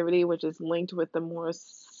creativity, which is linked with the more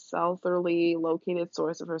southerly located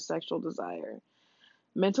source of her sexual desire.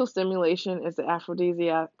 Mental stimulation is the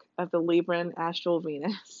aphrodisiac of the Libran astral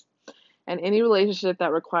Venus, and any relationship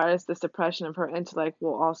that requires the suppression of her intellect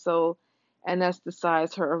will also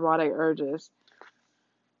anesthetize her erotic urges.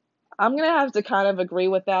 I'm gonna have to kind of agree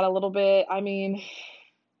with that a little bit. I mean,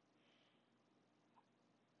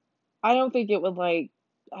 I don't think it would like,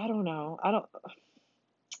 I don't know. I don't,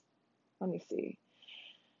 let me see.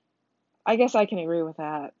 I guess I can agree with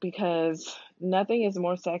that because nothing is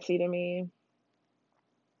more sexy to me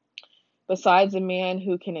besides a man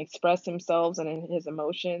who can express himself and his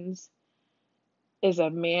emotions is a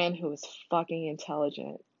man who is fucking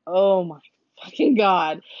intelligent. Oh my fucking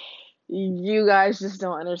God. You guys just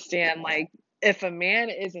don't understand. Like, if a man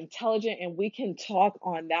is intelligent and we can talk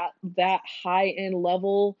on that high end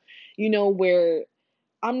level, where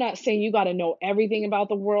I'm not saying you got to know everything about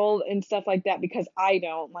the world and stuff like that because I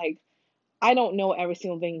don't. Like, I don't know every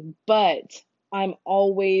single thing, but I'm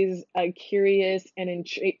always curious and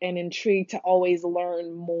intrigued to always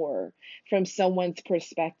learn more from someone's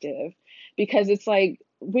perspective because it's like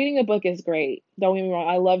reading a book is great. Don't get me wrong.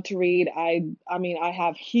 I love to read. I mean, I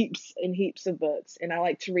have heaps and heaps of books and I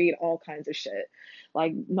like to read all kinds of shit.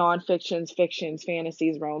 Like nonfictions, fictions,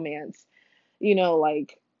 fantasies, romance,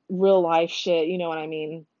 like real life shit, you know what I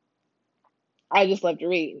mean? I just love to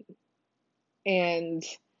read. And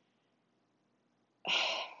oh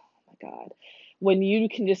my God, when you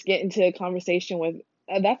can just get into a conversation with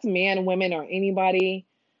that's man, women, or anybody.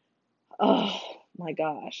 Oh my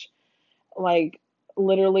gosh, like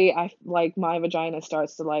literally, I like my vagina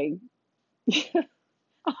starts to like.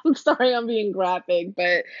 I'm sorry, I'm being graphic,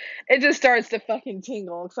 but it just starts to fucking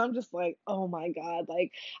tingle because I'm just like, oh my God,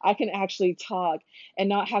 like I can actually talk and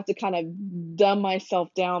not have to kind of dumb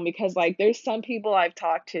myself down because like there's some people I've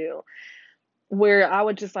talked to where I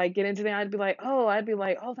would just like get into there, I'd be like,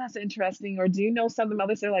 oh, that's interesting. Or do you know something about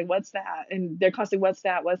this? They're like, what's that? And they're constantly, what's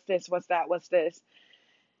that? What's this? What's that? What's this?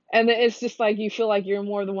 And then it's just like you feel like you're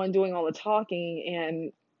more the one doing all the talking.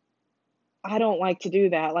 And I don't like to do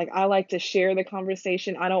that. Like, I like to share the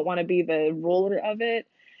conversation. I don't want to be the ruler of it.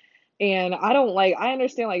 And I don't like, I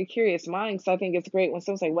understand like a curious mind because I think it's great when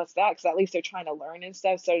someone's like, what's that? Because at least they're trying to learn and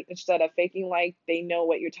stuff. So instead of faking like they know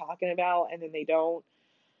what you're talking about and then they don't.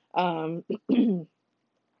 Um,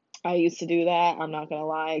 I used to do that. I'm not gonna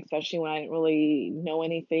lie, especially when I didn't really know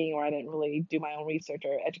anything or I didn't really do my own research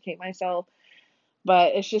or educate myself.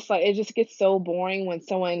 But it's just like it just gets so boring when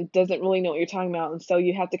someone doesn't really know what you're talking about, and so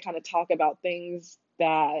you have to kind of talk about things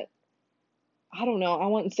that I don't know. I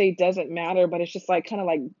wouldn't say doesn't matter, but it's just like kind of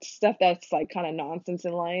like stuff that's like kind of nonsense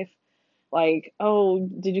in life. Like, oh,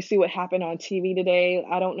 did you see what happened on TV today?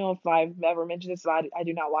 I don't know if I've ever mentioned this, but I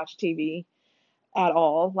do not watch TV at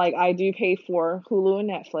all. Like I do pay for Hulu and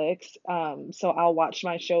Netflix. So I'll watch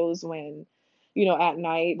my shows when, at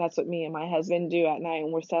night. That's what me and my husband do at night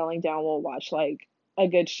when we're settling down. We'll watch like a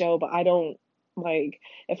good show, but I don't like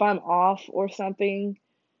if I'm off or something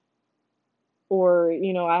or,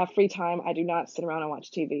 I have free time, I do not sit around and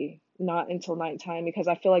watch TV. Not until nighttime because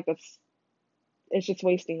I feel like it's just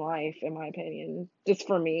wasting life in my opinion, just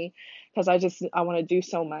for me, because I want to do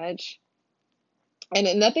so much and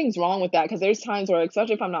nothing's wrong with that because there's times where,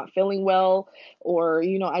 especially if I'm not feeling well or,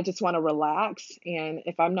 I just want to relax. And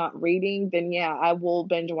if I'm not reading, then yeah, I will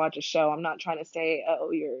binge watch a show. I'm not trying to say,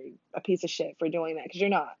 oh, you're a piece of shit for doing that because you're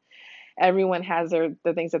not. Everyone has the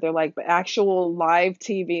things that they're like, but actual live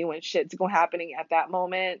TV when shit's going happening at that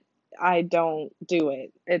moment, I don't do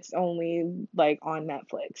it. It's only like on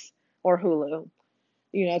Netflix or Hulu,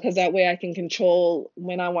 because that way I can control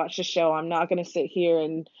when I watch the show. I'm not going to sit here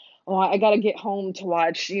and, oh, I got to get home to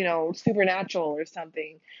watch, Supernatural or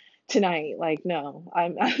something tonight. Like, no,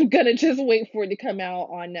 I'm going to just wait for it to come out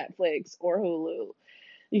on Netflix or Hulu,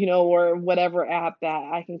 or whatever app that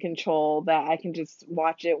I can control that I can just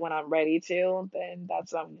watch it when I'm ready to. Then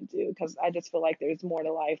that's what I'm going to do because I just feel like there's more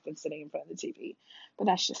to life than sitting in front of the TV. But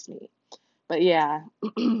that's just me. But yeah.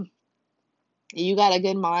 You got a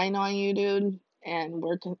good mind on you, dude, and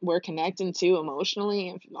we're connecting too emotionally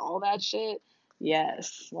and all that shit.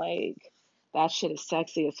 Yes, like that shit is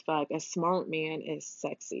sexy as fuck. A smart man is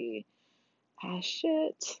sexy as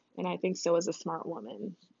shit, and I think so is a smart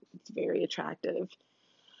woman. It's very attractive.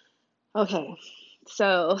 Okay,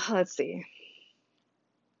 so let's see.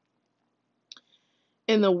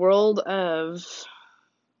 In the world of,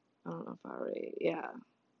 I don't know if I already, yeah.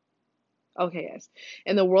 Okay, yes.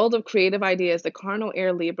 In the world of creative ideas, the cardinal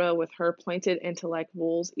air Libra with her pointed intellect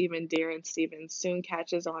rules even Darren Stevens soon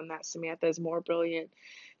catches on that Samantha is more brilliant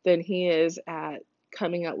than he is at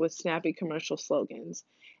coming up with snappy commercial slogans.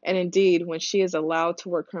 And indeed, when she is allowed to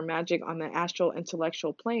work her magic on the astral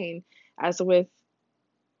intellectual plane, as with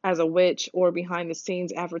as a witch or behind the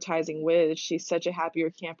scenes advertising whiz, she's such a happier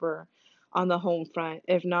camper on the home front,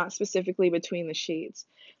 if not specifically between the sheets.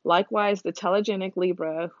 Likewise, the telegenic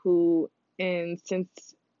Libra, who in,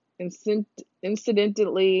 since,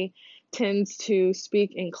 incidentally tends to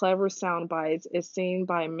speak in clever sound bites, is seen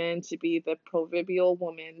by men to be the proverbial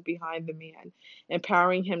woman behind the man,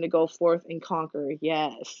 empowering him to go forth and conquer,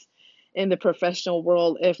 yes, in the professional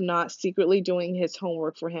world, if not secretly doing his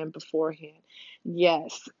homework for him beforehand.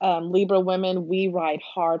 Yes, Libra women, we ride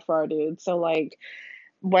hard for our dudes. So, like,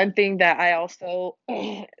 one thing that I also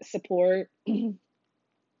support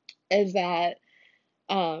is that,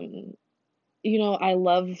 um, I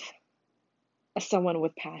love someone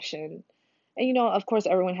with passion. And, of course,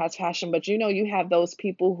 everyone has passion, but you have those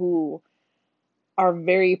people who are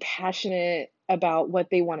very passionate about what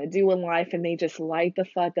they want to do in life and they just light the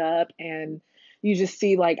fuck up, and you just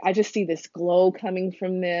see, like, I just see this glow coming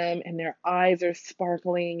from them, and their eyes are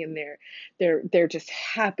sparkling, and they're just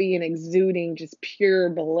happy and exuding just pure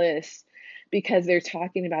bliss because they're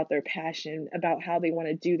talking about their passion, about how they want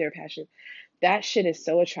to do their passion. That shit is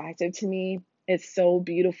so attractive to me. It's so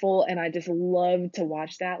beautiful, and I just love to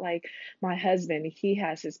watch that. Like, my husband, he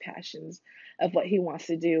has his passions of what he wants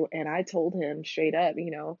to do, and I told him straight up,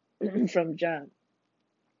 from jump,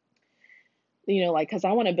 like, because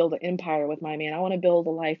I want to build an empire with my man. I want to build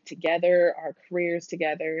a life together, our careers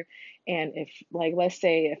together. And if, like, let's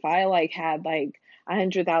say if I like had like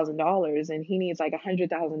 $100,000 and he needs like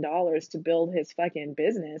 $100,000 to build his fucking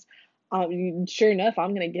business, sure enough,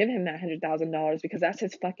 I'm gonna give him that $100,000 because that's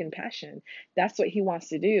his fucking passion. That's what he wants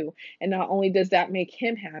to do. And not only does that make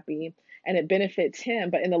him happy and it benefits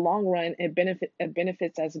him, but in the long run, it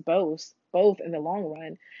benefits us both in the long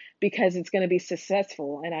run, because it's going to be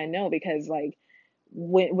successful. And I know, because like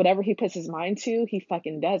whatever he puts his mind to, he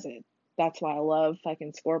fucking does it. That's why I love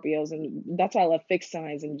fucking Scorpios, and that's why I love fixed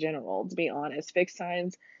signs in general, to be honest. Fixed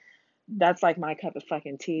signs, that's like my cup of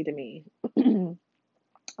fucking tea to me.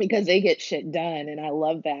 Because they get shit done, and I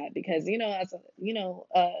love that, because as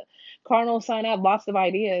a cardinal sign, I have lots of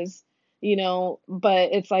ideas, but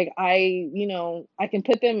it's like I can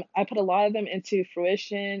I put a lot of them into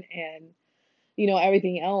fruition, and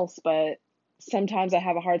everything else. But sometimes I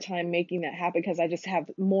have a hard time making that happen because I just have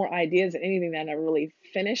more ideas than anything that I never really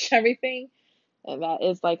finish everything. And that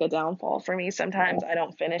is like a downfall for me. Sometimes I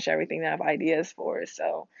don't finish everything that I have ideas for.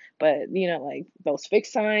 So, but like those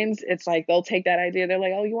fixed signs, it's like they'll take that idea. They're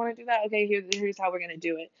like, oh, you want to do that? Okay, here's how we're going to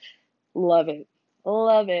do it. Love it.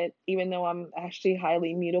 Love it. Even though I'm actually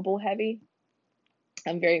highly mutable heavy,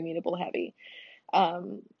 I'm very mutable heavy.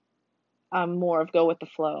 Um, I'm more of go with the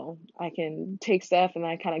flow. I can take stuff and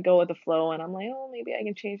I kind of go with the flow, and I'm like, oh, maybe I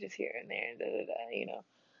can change this here and there, da, da, da.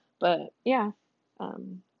 But yeah,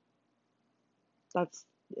 um, that's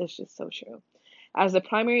it's just so true. As the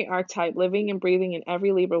primary archetype living and breathing in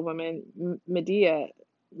every Libra woman,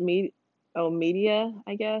 me, Medea,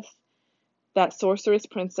 I guess, that sorceress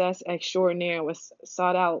princess extraordinaire was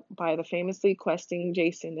sought out by the famously questing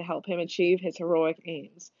Jason to help him achieve his heroic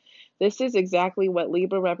aims. This is exactly what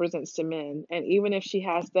Libra represents to men, and even if she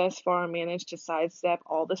has thus far managed to sidestep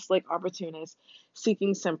all the slick opportunists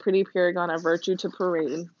seeking some pretty paragon of virtue to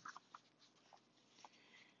parade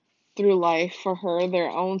through life for her, their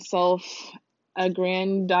own self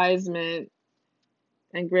aggrandizement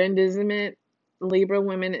aggrandizement, Libra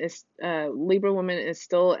woman is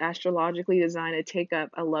still astrologically designed to take up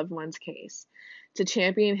a loved one's case, to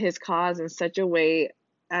champion his cause in such a way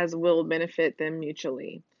as will benefit them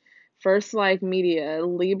mutually. First, like media,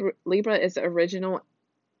 Libra is the original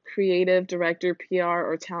creative director, PR,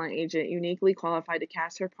 or talent agent, uniquely qualified to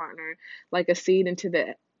cast her partner like a seed into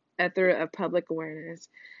the ether of public awareness.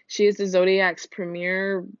 She is the zodiac's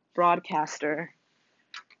premier broadcaster.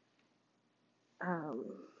 Um,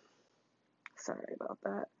 Sorry about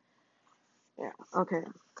that. Yeah, okay.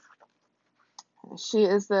 She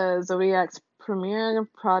is the Zodiac's premier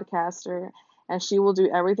broadcaster, and she will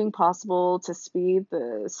do everything possible to speed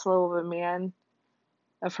the slow of a man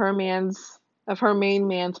of her man's of her main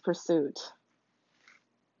man's pursuit.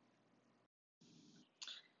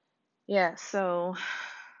 Yeah, so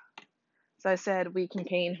as I said, we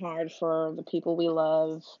campaign hard for the people we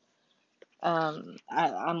love.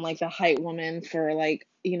 I'm like the hype woman for, like,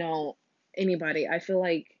 anybody. I feel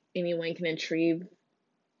like anyone can achieve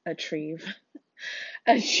achieve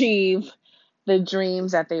the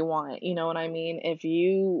dreams that they want. You know what I mean? If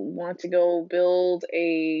you want to go build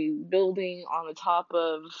a building on the top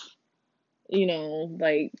of,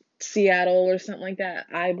 like Seattle or something like that,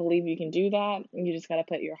 I believe you can do that. You just got to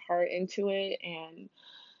put your heart into it, and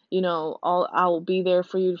I will be there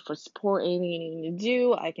for you for support, anything you need to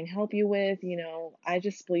do, I can help you with. I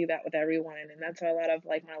just believe that with everyone, and that's why a lot of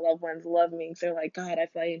like my loved ones love me, because they're like, God, I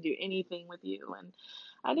feel like I can do anything with you, and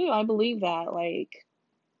I do. I believe that, like,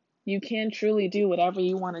 you can truly do whatever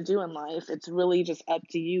you want to do in life. It's really just up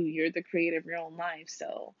to you. You're the creator of your own life,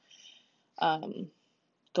 so um,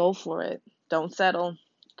 go for it. Don't settle.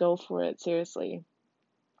 Go for it, seriously.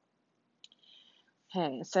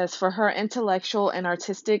 Okay, it says for her intellectual and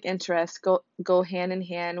artistic interests go hand in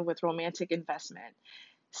hand with romantic investment.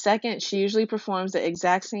 Second, she usually performs the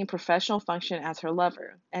exact same professional function as her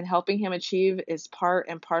lover, and helping him achieve is part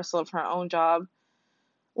and parcel of her own job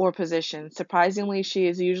or position. Surprisingly, she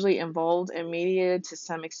is usually involved and mediated to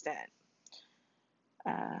some extent.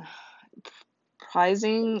 Uh,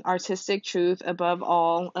 Prizing artistic truth above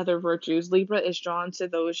all other virtues, Libra is drawn to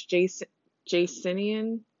those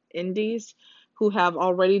Jacinian indies who have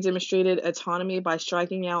already demonstrated autonomy by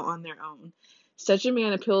striking out on their own. Such a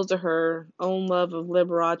man appeals to her own love of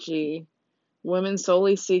Liberace. Women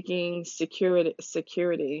solely seeking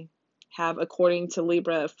security have, according to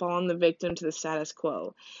Libra, fallen the victim to the status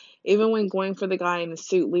quo. Even when going for the guy in the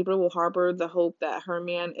suit, Libra will harbor the hope that her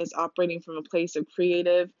man is operating from a place of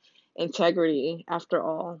creative integrity. After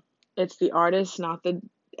all, it's the artist, not the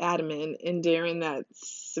admin, endearing that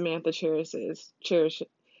Samantha cherishes.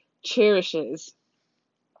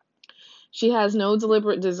 She has no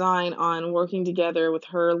deliberate design on working together with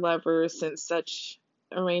her lover, since such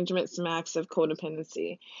arrangement smacks of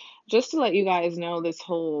codependency. Just to let you guys know, this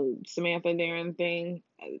whole Samantha Darren thing,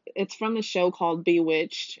 it's from the show called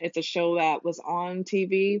Bewitched. It's a show that was on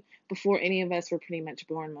TV before any of us were pretty much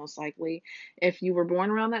born, most likely. If you were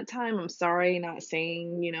born around that time, I'm sorry, not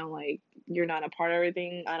saying, like, you're not a part of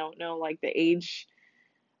everything. I don't know, like, the age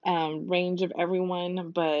range of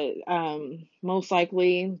everyone, but most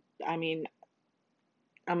likely, I mean,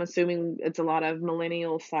 I'm assuming it's a lot of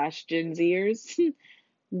millennial slash Gen Zers.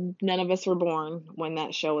 None of us were born when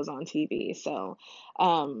that show was on TV. So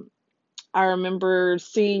um, I remember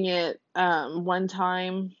seeing it one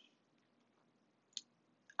time.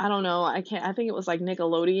 I don't know. I think it was like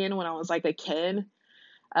Nickelodeon when I was like a kid.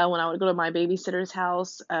 When I would go to my babysitter's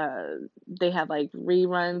house, they had like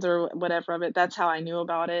reruns or whatever of it. That's how I knew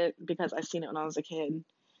about it, because I seen it when I was a kid.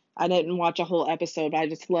 I didn't watch a whole episode, but I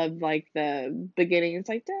just loved like the beginning. It's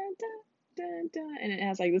like da da da da, and it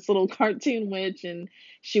has like this little cartoon witch, and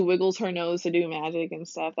she wiggles her nose to do magic and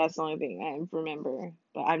stuff. That's the only thing I remember,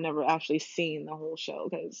 but I've never actually seen the whole show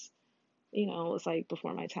because it was like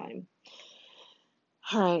before my time.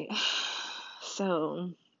 All right,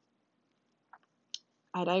 so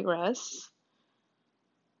I digress.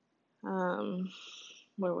 Where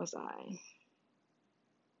was I?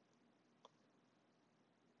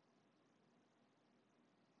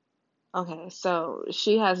 Okay, so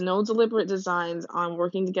she has no deliberate designs on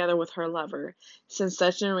working together with her lover, since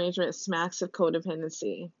such an arrangement smacks of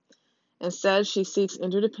codependency. Instead, she seeks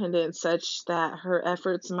interdependence such that her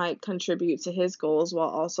efforts might contribute to his goals while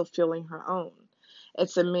also fueling her own.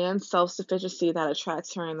 It's a man's self sufficiency that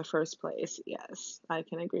attracts her in the first place. Yes, I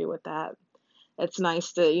can agree with that. It's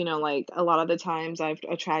nice to, like a lot of the times I've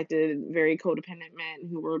attracted very codependent men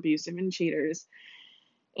who were abusive and cheaters.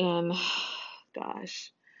 And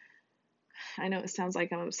gosh, I know it sounds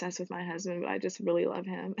like I'm obsessed with my husband, but I just really love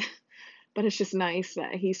him. But it's just nice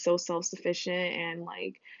that he's so self-sufficient, and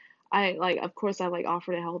like I like of course I like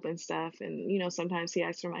offer to help and stuff, and sometimes he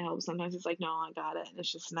asks for my help, sometimes he's like, no, I got it. And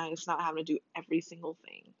it's just nice not having to do every single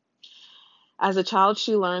thing. As a child,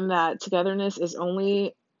 she learned that togetherness is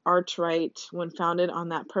only right when founded on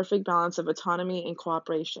that perfect balance of autonomy and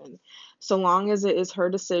cooperation. So long as it is her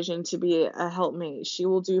decision to be a helpmate, she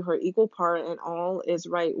will do her equal part, and all is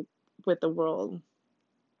right with the world.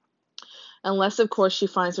 Unless, of course, she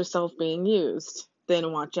finds herself being used.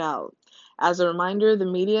 Then watch out. As a reminder, the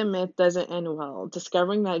media myth doesn't end well.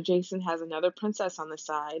 Discovering that Jason has another princess on the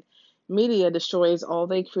side, media destroys all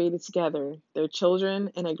they created together, their children,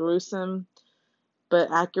 in a gruesome but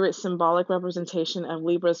accurate symbolic representation of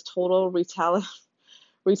Libra's total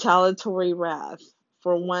retaliatory wrath.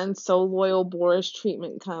 For one so loyal, boorish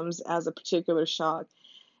treatment comes as a particular shock,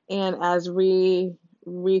 and as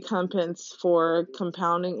recompense for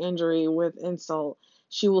compounding injury with insult,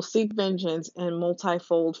 she will seek vengeance in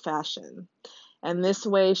multifold fashion. And this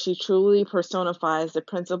way, she truly personifies the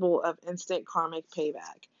principle of instant karmic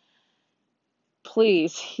payback.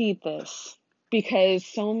 Please heed this, because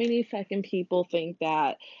so many fucking people think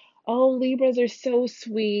that, oh, Libras are so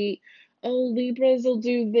sweet. Oh, Libras will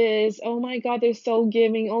do this. Oh my God, they're so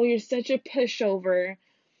giving. Oh, you're such a pushover.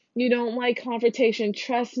 You don't like confrontation.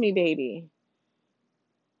 Trust me, baby.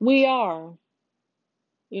 We are.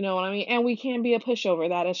 You know what I mean? And we can be a pushover.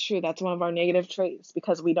 That is true. That's one of our negative traits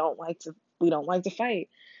because we don't like to fight.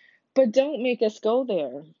 But don't make us go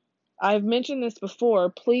there. I've mentioned this before.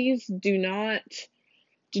 Please do not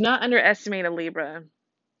underestimate a Libra,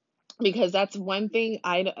 because that's one thing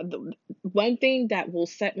that will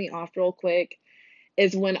set me off real quick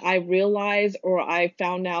is when I realize or I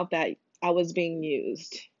found out that I was being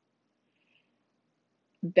used.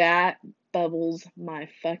 That bubbles my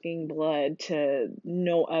fucking blood to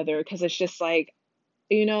no other, because it's just like,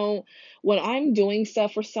 you know, when I'm doing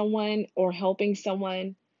stuff for someone or helping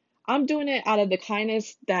someone, I'm doing it out of the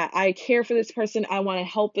kindness that I care for this person. I want to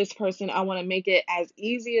help this person. I want to make it as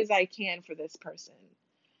easy as I can for this person.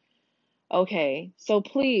 Okay, so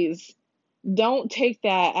please don't take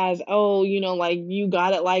that as, oh, like you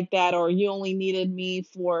got it like that, or you only needed me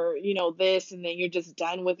for, this, and then you're just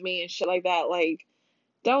done with me and shit like that. Like,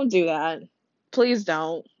 don't do that. Please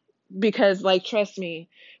don't. Because, like, trust me,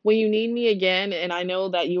 when you need me again, and I know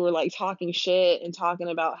that you were like talking shit and talking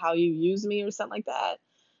about how you use me or something like that,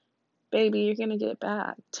 baby, you're gonna get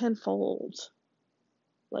back tenfold.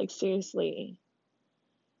 Like, seriously.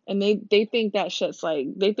 And they think that shit's like,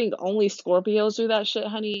 they think only Scorpios do that shit,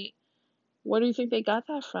 honey. Where do you think they got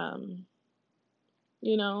that from?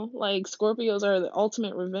 Like, Scorpios are the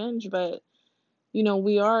ultimate revenge, but,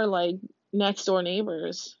 we are like next door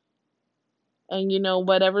neighbors. And,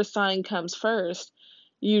 whatever sign comes first,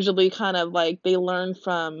 usually kind of like they learn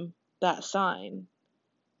from that sign.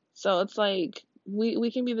 So it's like,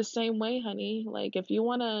 we can be the same way, honey. Like, if you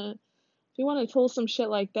wanna pull some shit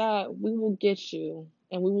like that, we will get you,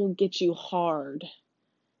 and we will get you hard.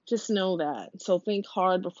 Just know that. So think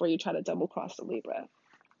hard before you try to double cross the Libra.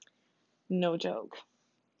 No joke.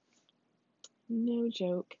 No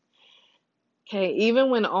joke. Okay, even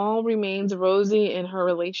when all remains rosy in her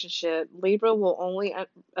relationship, Libra will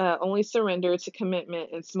only surrender to commitment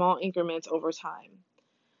in small increments over time.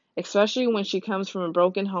 Especially when she comes from a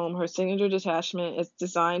broken home, her signature detachment is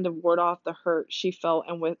designed to ward off the hurt she felt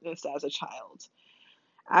and witnessed as a child.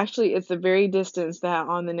 Actually, it's the very distance that,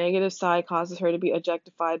 on the negative side, causes her to be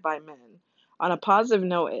objectified by men. On a positive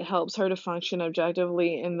note, it helps her to function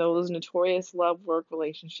objectively in those notorious love-work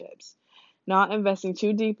relationships. Not investing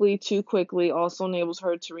too deeply, too quickly also enables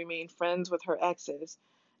her to remain friends with her exes,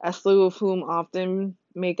 a slew of whom often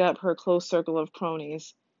make up her close circle of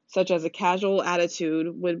cronies. Such as a casual attitude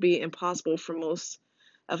would be impossible for most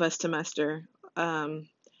of us to muster.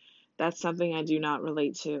 That's something I do not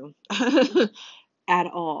relate to. At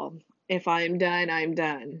all. If I'm done, I'm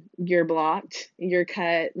done. You're blocked, you're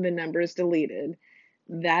cut, the number's deleted.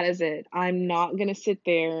 That is it. I'm not going to sit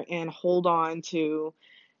there and hold on to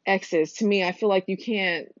exes. To me, I feel like you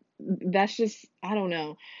can't, that's just, I don't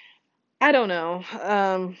know. I don't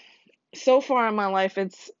know. So far in my life,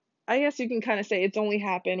 I guess you can kind of say it's only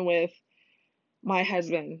happened with my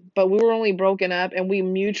husband, but we were only broken up and we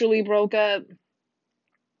mutually broke up.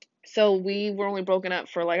 So we were only broken up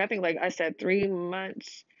for, like, I think, like I said, 3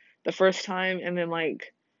 months the first time, and then,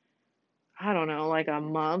 like, I don't know, like a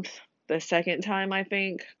month the second time, I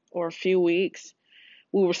think, or a few weeks.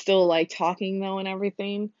 We were still like talking though and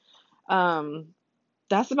everything. Um,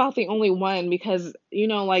 that's about the only one, because,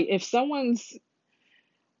 like, if someone's,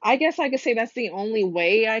 I guess I could say that's the only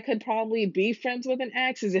way I could probably be friends with an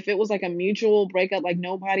ex, is if it was like a mutual breakup, like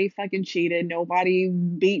nobody fucking cheated, nobody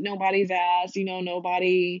beat nobody's ass,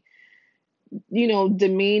 nobody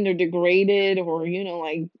demeaned or degraded, or,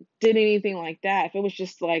 like, did anything like that. If it was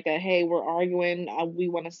just like a, hey, we're arguing, we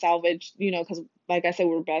want to salvage, because, like I said,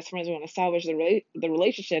 we're best friends, we want to salvage the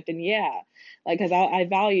relationship, then yeah, like, because I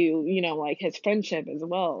value, like, his friendship as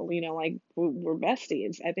well, like, we're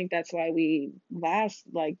besties. I think that's why we last,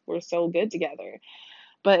 like, we're so good together.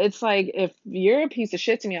 But it's like, if you're a piece of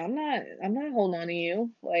shit to me, I'm not holding on to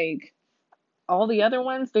you. Like, all the other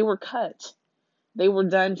ones, they were cut. They were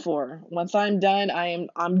done for. Once I'm done,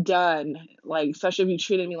 I'm done. Like, especially if you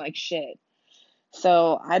treated me like shit.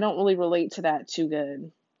 So I don't really relate to that too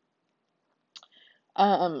good.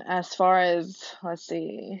 As far as, let's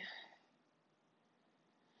see,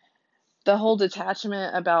 the whole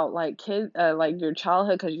detachment about, like, like your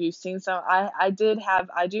childhood, because you've seen some. I did have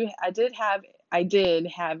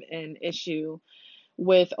an issue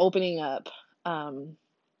with opening up, um,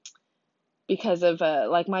 because of,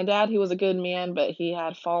 like, my dad. He was a good man, but he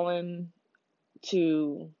had fallen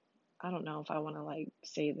to, I don't know if I want to, like,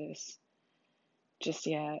 say this just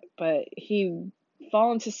yet, but he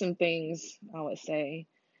fall into some things, I would say,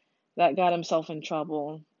 that got himself in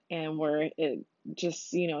trouble, and where it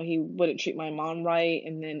just, he wouldn't treat my mom right,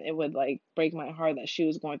 and then it would, like, break my heart that she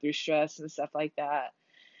was going through stress and stuff like that.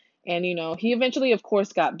 And, he eventually, of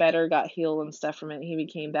course, got better, got healed and stuff from it. He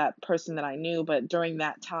became that person that I knew. But during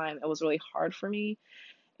that time, it was really hard for me.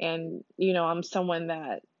 And, I'm someone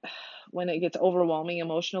that when it gets overwhelming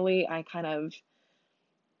emotionally, I kind of,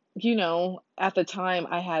 at the time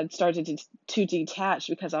I had started to detach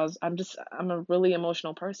because I'm a really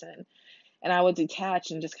emotional person. And I would detach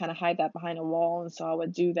and just kind of hide that behind a wall. And so I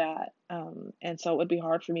would do that. And so it would be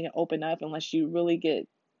hard for me to open up unless you really get,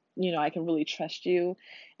 I can really trust you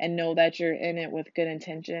and know that you're in it with good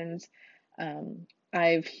intentions.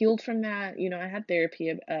 I've healed from that. I had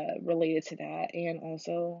therapy related to that. And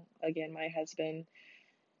also, again, my husband,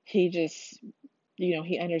 he just,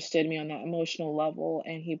 he understood me on that emotional level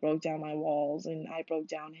and he broke down my walls and I broke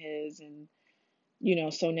down his. And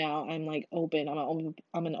so now I'm like open.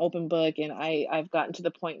 I'm an open book, and I've gotten to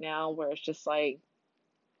the point now where it's just like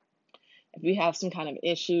if we have some kind of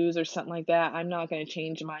issues or something like that, I'm not going to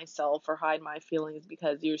change myself or hide my feelings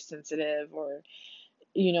because you're sensitive or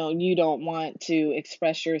you don't want to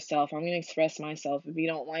express yourself. I'm going to express myself. If you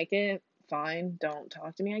don't like it, fine, don't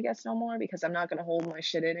talk to me, I guess, no more, because I'm not going to hold my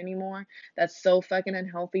shit in anymore. That's so fucking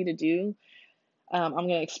unhealthy to do. I'm going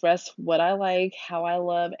to express what I like, how I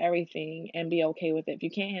love everything, and be okay with it. If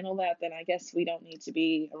you can't handle that, then I guess we don't need to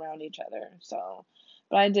be around each other. So,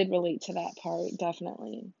 but I did relate to that part,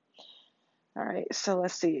 definitely. All right, so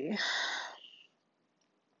let's see.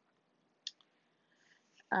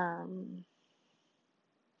 Um,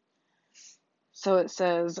 so it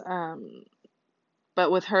says,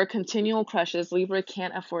 but with her continual crushes, Libra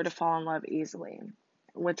can't afford to fall in love easily,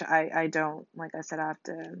 which I don't. Like I said, I have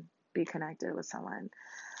to be connected with someone.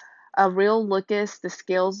 A real lookus, the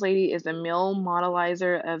scales lady is a male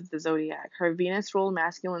modelizer of the zodiac, her Venus ruled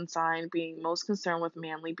masculine sign being most concerned with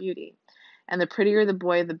manly beauty. And the prettier the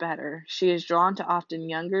boy, the better. She is drawn to often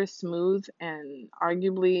younger, smooth, and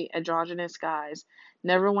arguably androgynous guys,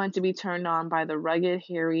 never one to be turned on by the rugged,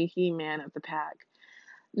 hairy he-man of the pack.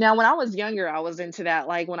 Now, when I was younger, I was into that.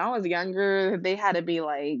 Like, when I was younger, they had to be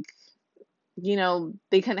like,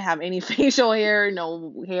 they couldn't have any facial hair,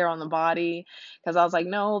 no hair on the body, because I was like,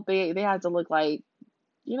 no, they had to look like,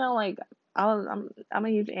 like I'm a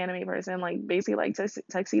huge anime person, like basically like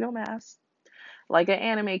tuxedo mask, like an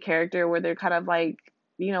anime character where they're kind of like,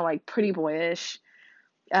 like pretty boyish.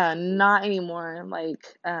 Not anymore. Like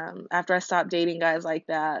after I stopped dating guys like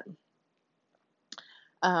that,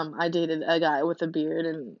 I dated a guy with a beard,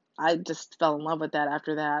 and I just fell in love with that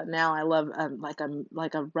after that. Now I love like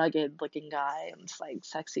a rugged looking guy, and it's like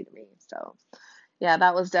sexy to me. So yeah,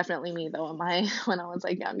 that was definitely me though in my when I was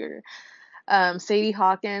like younger. Sadie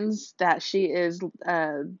Hawkins that she is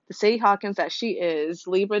Sadie Hawkins that she is,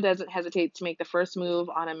 Libra doesn't hesitate to make the first move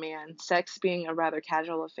on a man, sex being a rather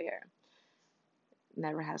casual affair.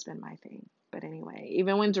 Never has been my thing. But anyway,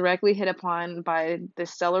 even when directly hit upon by the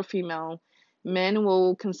stellar female, men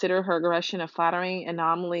will consider her aggression a flattering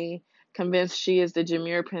anomaly, convinced she is the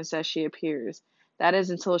demure princess she appears. That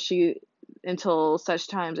is until such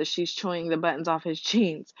times as she's chewing the buttons off his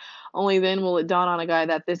jeans. Only then will it dawn on a guy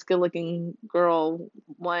that this good-looking girl,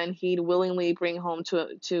 one he'd willingly bring home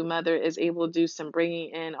to mother, is able to do some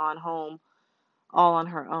bringing in on home all on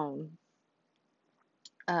her own.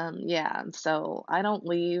 Yeah, so I don't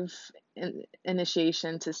leave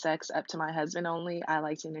initiation to sex up to my husband only. I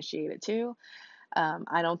like to initiate it too.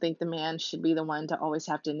 I don't think the man should be the one to always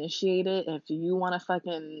have to initiate it. If you want to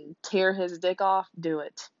fucking tear his dick off, do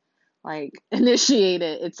it. Like, initiate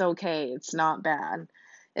it. It's okay. It's not bad.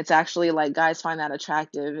 It's actually like guys find that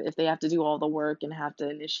attractive. If they have to do all the work and have to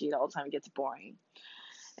initiate all the time, it gets boring.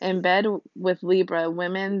 In bed with Libra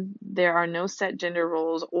women, there are no set gender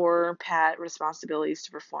roles or pat responsibilities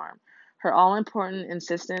to perform. Her all-important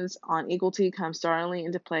insistence on equality comes startlingly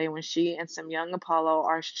into play when she and some young Apollo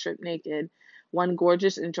are stripped naked, one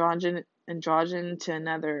gorgeous androgyne to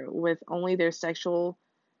another, with only their sexual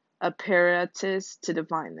apparatus to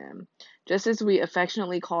define them. Just as we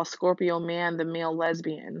affectionately call Scorpio man the male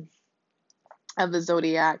lesbian of the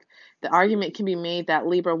zodiac, the argument can be made that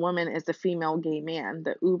Libra woman is the female gay man,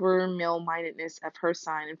 the uber male-mindedness of her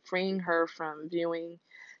sign, and freeing her from viewing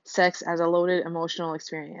sex as a loaded emotional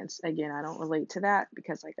experience. Again, I don't relate to that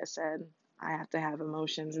because, like I said, I have to have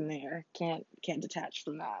emotions in there. Can't detach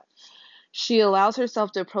from that. She allows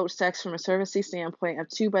herself to approach sex from a surfacey standpoint of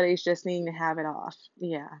two buddies just needing to have it off.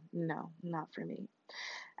 Yeah, no, not for me.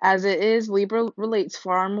 As it is, Libra relates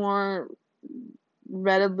far more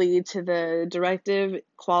readily to the directive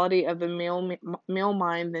quality of the male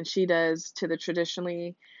mind than she does to the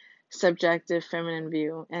traditionally subjective feminine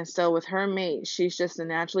view. And so with her mate, she's just as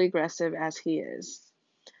naturally aggressive as he is.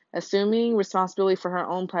 Assuming responsibility for her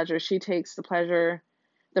own pleasure, she takes the pleasure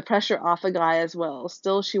the pressure off a guy as well.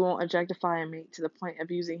 Still, she won't objectify a mate to the point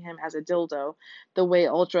of using him as a dildo, the way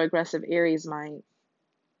ultra aggressive Aries might.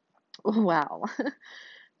 Wow.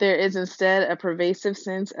 There is instead a pervasive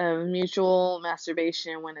sense of mutual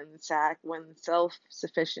masturbation when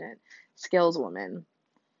self-sufficient scales woman.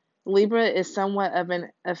 Libra is somewhat of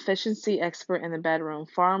an efficiency expert in the bedroom,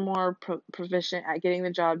 far more proficient at getting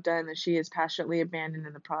the job done than she is passionately abandoned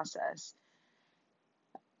in the process.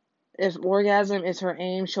 If orgasm is her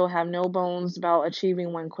aim, she'll have no bones about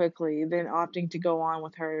achieving one quickly, then opting to go on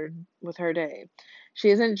with her day. She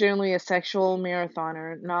isn't generally a sexual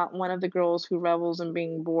marathoner, not one of the girls who revels in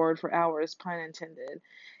being bored for hours, pun intended,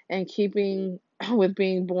 and keeping with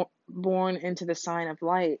being born into the sign of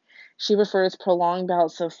light. She prefers prolonged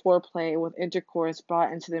bouts of foreplay with intercourse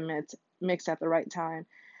brought into the mix at the right time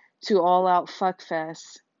to all out fuck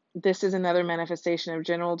fest. This is another manifestation of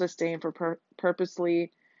general disdain for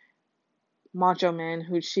purposely macho men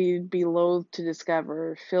who she'd be loath to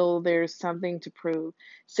discover, feel there's something to prove.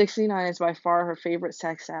 69 is by far her favorite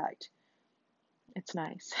sex act. It's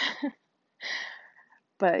nice.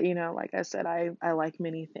 But, like I said, I like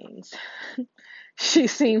many things. She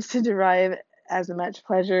seems to derive as much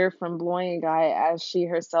pleasure from blowing a guy as she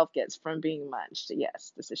herself gets from being munched.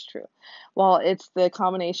 Yes, this is true. While it's the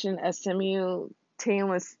combination of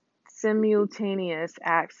simultaneous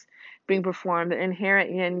acts being performed, the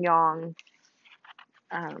inherent yin yang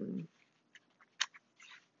um,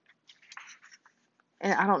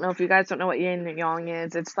 and I don't know if you guys don't know what yin and yang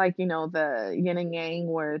is. It's like, the yin and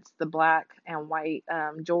yang where it's the black and white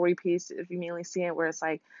jewelry piece, if you mainly see it, where it's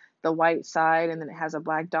like the white side and then it has a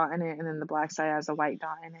black dot in it and then the black side has a white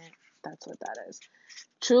dot in it. That's what that is.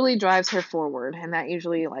 Truly drives her forward. And that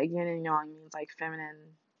usually, like, yin and yang means like feminine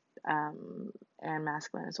and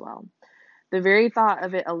masculine as well. The very thought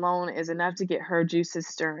of it alone is enough to get her juices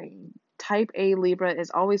stirring. Type A Libra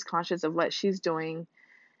is always conscious of what she's doing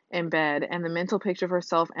in bed, and the mental picture of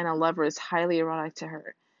herself and a lover is highly erotic to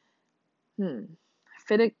her.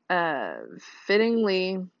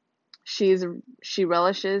 Fittingly, she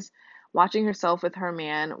relishes watching herself with her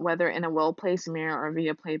man, whether in a well-placed mirror or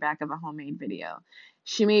via playback of a homemade video.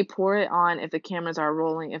 She may pour it on if the cameras are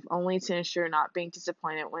rolling, if only to ensure not being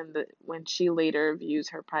disappointed when she later views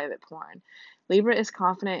her private porn. Libra is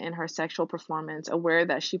confident in her sexual performance, aware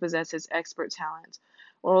that she possesses expert talent.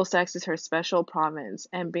 Oral sex is her special province,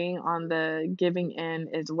 and being on the giving end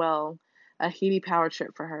is, well, a heady power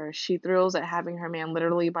trip for her. She thrills at having her man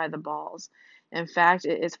literally by the balls. In fact,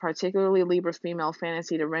 it is particularly Libra female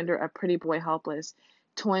fantasy to render a pretty boy helpless,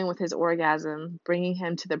 toying with his orgasm, bringing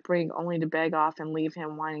him to the brink only to beg off and leave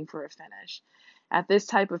him whining for a finish. At this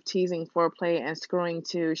type of teasing, foreplay, and screwing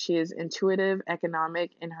too, she is intuitive,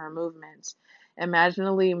 economic in her movements,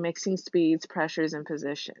 imaginatively mixing speeds, pressures, and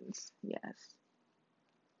positions. Yes.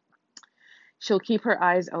 She'll keep her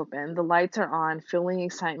eyes open. The lights are on, feeling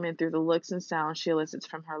excitement through the looks and sounds she elicits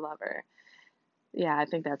from her lover. Yeah, I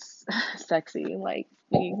think that's sexy. Like,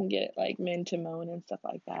 you can get like men to moan and stuff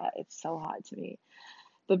like that. It's so hot to me.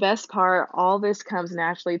 The best part, all this comes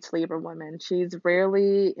naturally to Libra women. She's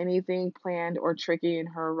rarely anything planned or tricky in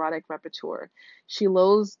her erotic repertoire. She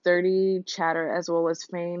loathes dirty chatter as well as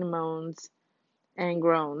feigned moans and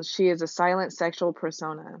groans. She is a silent sexual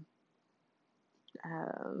persona.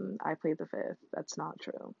 I plead the fifth. That's not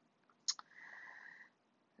true.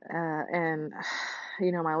 And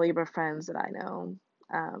my Libra friends that I know,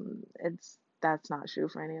 that's not true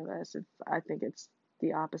for any of us. I think it's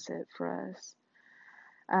the opposite for us.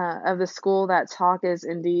 Of the school that talk is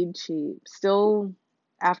indeed cheap. Still,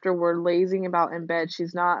 afterward, lazing about in bed,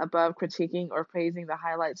 she's not above critiquing or praising the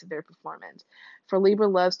highlights of their performance. For Libra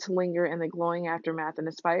loves to linger in the glowing aftermath, and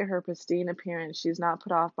despite her pristine appearance, she's not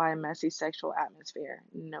put off by a messy sexual atmosphere.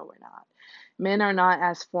 No, we're not. Men are not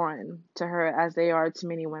as foreign to her as they are to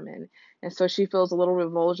many women, and so she feels a little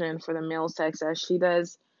revulsion for the male sex as she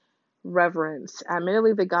does reverence.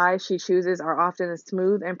 Admittedly, the guys she chooses are often as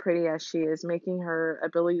smooth and pretty as she is, making her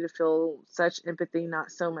ability to feel such empathy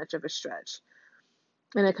not so much of a stretch.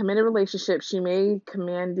 In a committed relationship, she may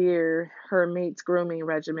commandeer her mate's grooming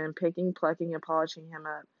regimen, picking, plucking, and polishing him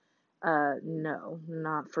up. No,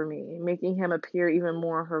 not for me. Making him appear even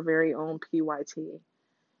more her very own PYT.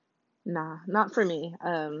 Nah, not for me.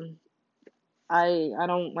 I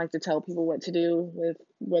don't like to tell people what to do with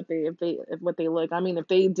what they look. I mean, if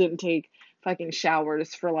they didn't take fucking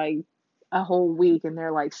showers for like a whole week and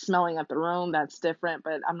they're like smelling up the room, that's different.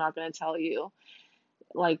 But I'm not gonna tell you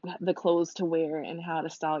like the clothes to wear and how to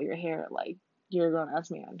style your hair. Like, you're a grown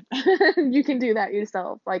ass man. You can do that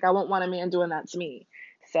yourself. Like, I wouldn't want a man doing that to me,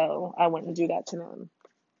 so I wouldn't do that to them.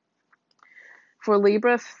 For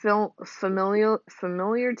Libra,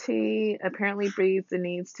 familiarity apparently breeds the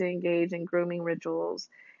needs to engage in grooming rituals.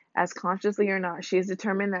 As consciously or not, she is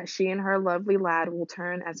determined that she and her lovely lad will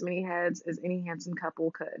turn as many heads as any handsome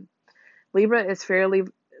couple could. Libra is fairly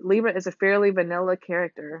Libra is a fairly vanilla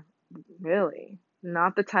character. Really.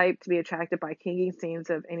 Not the type to be attracted by kinky scenes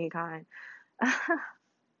of any kind.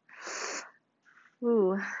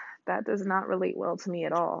 Ooh, that does not relate well to me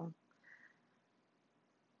at all.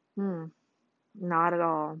 Not at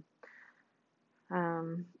all.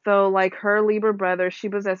 Though, like her Libra brother, she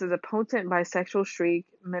possesses a potent bisexual streak.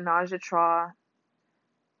 Menage a trois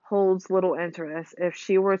holds little interest. If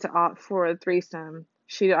she were to opt for a threesome,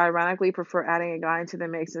 she'd ironically prefer adding a guy into the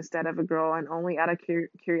mix instead of a girl, and only out of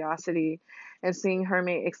curiosity and seeing her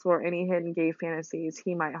mate explore any hidden gay fantasies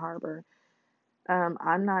he might harbor.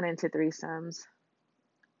 I'm not into threesomes.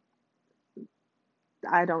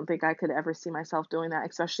 I don't think I could ever see myself doing that,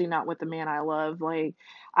 especially not with the man I love. Like,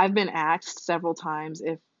 I've been asked several times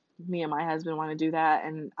if me and my husband want to do that,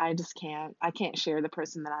 and I just can't. I can't share the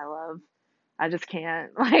person that I love. I just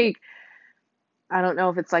can't. Like, I don't know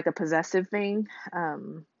if it's like a possessive thing,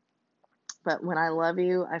 but when I love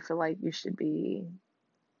you, I feel like you should be,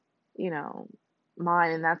 you know,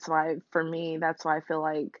 mine. And that's why, for me, that's why I feel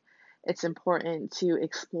like it's important to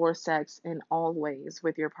explore sex in all ways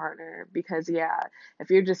with your partner. Because, yeah, if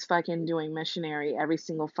you're just fucking doing missionary every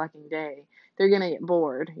single fucking day, they're gonna get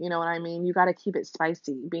bored. You know what I mean? You gotta keep it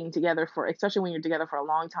spicy being together for, especially when you're together for a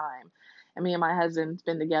long time. And me and my husband's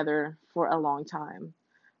been together for a long time,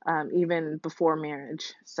 even before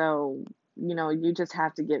marriage. So, you just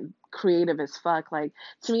have to get creative as fuck. Like,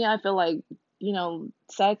 to me, I feel like,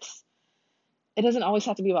 sex, it doesn't always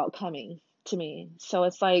have to be about coming to me. So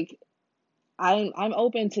it's like I'm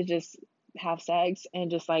open to just have sex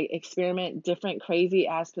and just like experiment different crazy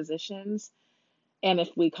ass positions. And if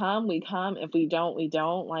we come, we come. If we don't, we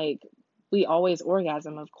don't. Like, we always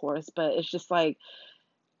orgasm, of course, but it's just like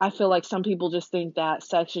I feel like some people just think that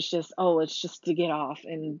sex is just, oh, it's just to get off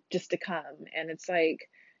and just to come. And it's like,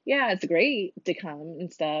 yeah, it's great to come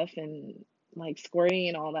and stuff and like squirting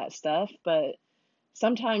and all that stuff, but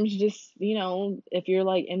sometimes just, if you're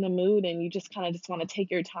like in the mood and you just kind of just want to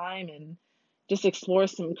take your time and just explore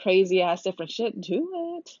some crazy ass different shit,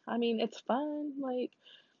 do it. I mean, it's fun. Like,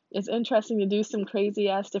 it's interesting to do some crazy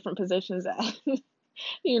ass different positions that,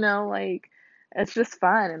 like, it's just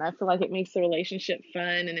fun. And I feel like it makes the relationship fun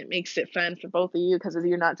and it makes it fun for both of you because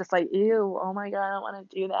you're not just like, ew, oh my God, I don't want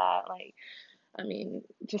to do that. Like, I mean,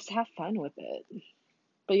 just have fun with it.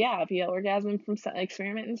 But yeah, if you orgasm from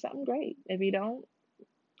experimenting something, great. If you don't,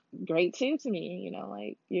 great too to me,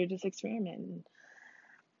 like you're just experimenting.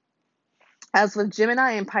 As with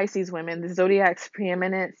Gemini and Pisces women, the zodiac's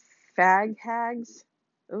preeminent fag hags.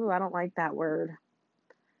 Ooh, I don't like that word.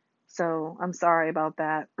 So I'm sorry about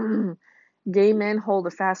that. Gay men hold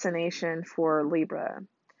a fascination for Libra.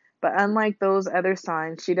 But unlike those other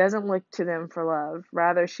signs, she doesn't look to them for love.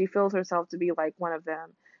 Rather, she feels herself to be like one of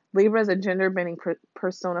them. Libra is a gender bending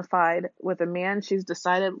personified. With a man, she's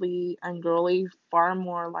decidedly ungirly, far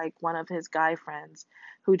more like one of his guy friends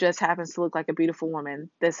who just happens to look like a beautiful woman.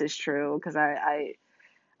 This is true because I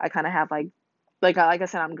kind of have like I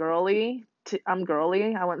said, I'm girly. I'm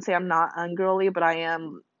girly. I wouldn't say I'm not ungirly, but I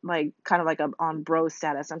am like kind of like on bro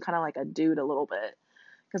status. I'm kind of like a dude a little bit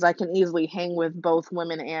because I can easily hang with both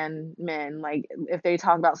women and men. Like, if they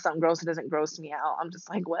talk about something gross, it doesn't gross me out. I'm just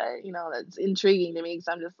like, what? That's intriguing to me because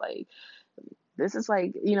I'm just like, this is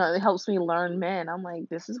like, it helps me learn men. I'm like,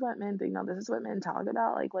 this is what men think. No, this is what men talk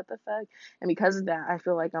about. Like, what the fuck? And because of that, I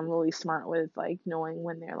feel like I'm really smart with like knowing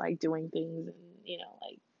when they're like doing things and,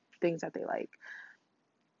 like things that they like.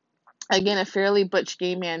 Again, a fairly butch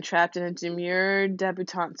gay man trapped in a demure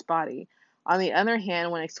debutante's body. On the other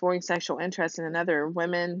hand, when exploring sexual interest in another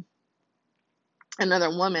woman,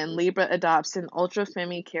 Libra adopts an ultra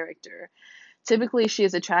femme character. Typically, she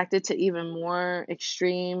is attracted to even more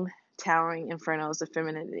extreme, towering infernos of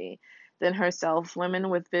femininity than herself, women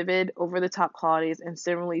with vivid, over the top qualities and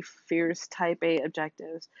similarly fierce type A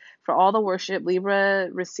objectives. For all the worship Libra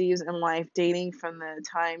receives in life, dating from the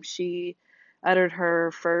time she uttered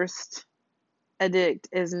her first edict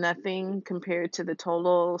is nothing compared to the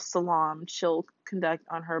total salam she'll conduct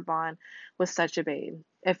on her bond with such a babe.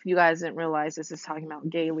 If you guys didn't realize, this is talking about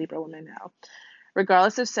gay Libra women now.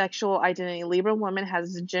 Regardless of sexual identity, Libra woman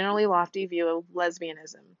has a generally lofty view of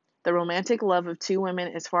lesbianism. The romantic love of two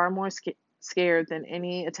women is far more scared than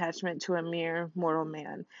any attachment to a mere mortal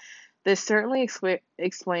man. This certainly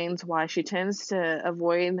explains why she tends to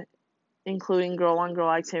avoid including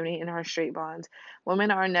girl-on-girl activity in her straight bonds.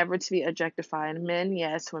 Women are never to be objectified. Men,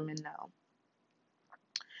 yes. Women, no.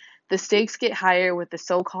 The stakes get higher with the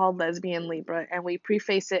so-called lesbian Libra, and we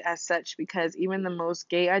preface it as such because even the most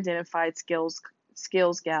gay-identified skills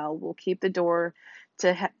gal will keep the door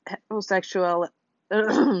to heterosexual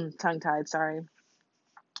tongue-tied, sorry,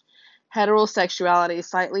 heterosexuality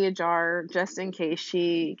slightly ajar just in case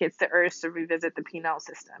she gets the urge to revisit the penal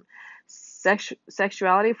system.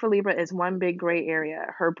 Sexuality for Libra is one big gray area,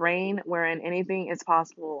 her brain wherein anything is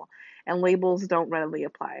possible and labels don't readily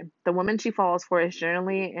apply. The woman she falls for is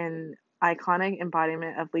generally an iconic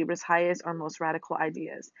embodiment of Libra's highest or most radical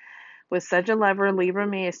ideas. With such a lever, Libra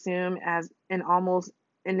may assume as an almost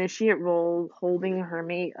initiate role, holding her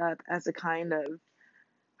mate up as a kind of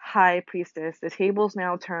high priestess. The tables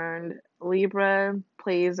now turned. Libra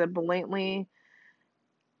plays a blatantly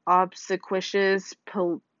obsequious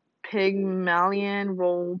Pygmalion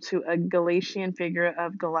role to a Galatian figure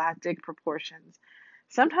of galactic proportions.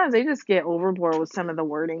 Sometimes they just get overboard with some of the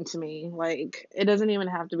wording to me. Like, it doesn't even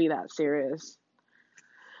have to be that serious.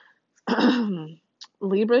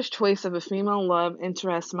 Libra's choice of a female love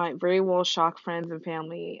interest might very well shock friends and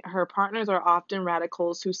family. Her partners are often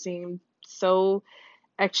radicals who seem so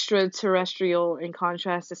extraterrestrial in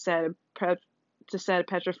contrast to said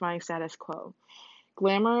petrifying status quo.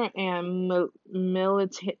 Glamour and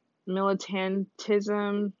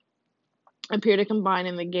militantism appear to combine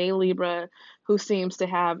in the gay Libra, who seems to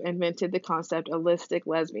have invented the concept of holistic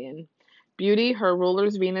lesbian. Beauty, her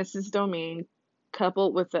ruler's Venus's domain,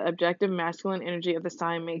 coupled with the objective masculine energy of the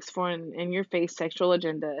sign, makes for an in-your-face sexual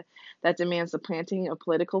agenda that demands the planting of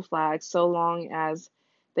political flags so long as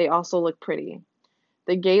they also look pretty.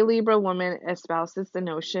 The gay Libra woman espouses the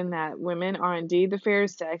notion that women are indeed the fairer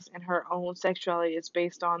sex and her own sexuality is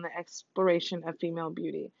based on the exploration of female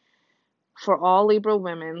beauty. For all Libra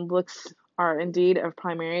women, looks are indeed of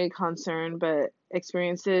primary concern, but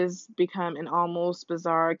experiences become an almost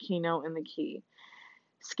bizarre keynote in the key.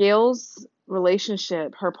 Scales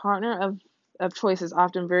relationship, her partner of choice is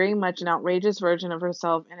often very much an outrageous version of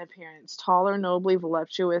herself in appearance, taller, nobly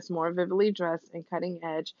voluptuous, more vividly dressed and cutting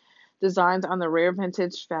edge, designs on the rare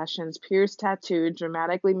vintage fashions, pierced, tattooed,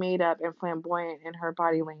 dramatically made up, and flamboyant in her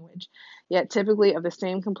body language, yet typically of the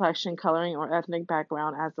same complexion, coloring, or ethnic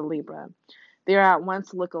background as the Libra. They are at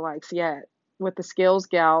once lookalikes, yet, with the scales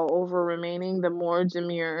gal over remaining the more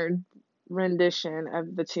demure rendition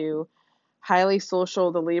of the two. Highly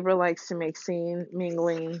social, the Libra likes to make scene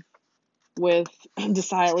mingling with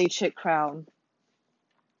decidedly chick crowd.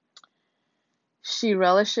 She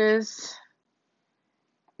relishes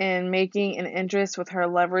in making an interest with her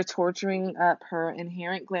lover, torturing up her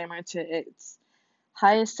inherent glamour to its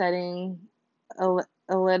highest setting,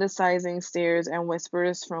 eliticizing stares and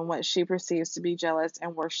whispers from what she perceives to be jealous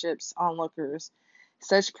and worships onlookers.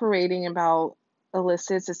 Such parading about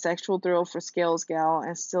elicits a sexual thrill for Scales Gal,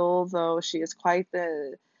 and still, though she is quite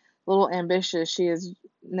the little ambitious, she is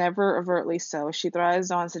never overtly so. She thrives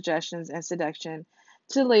on suggestions and seduction,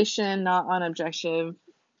 titillation, not on objective,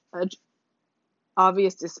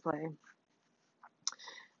 obvious display.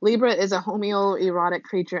 Libra is a homoerotic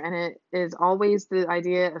creature, and it is always the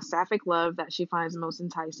idea of sapphic love that she finds most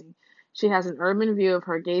enticing. She has an urban view of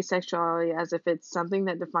her gay sexuality as if it's something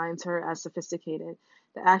that defines her as sophisticated.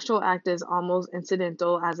 The actual act is almost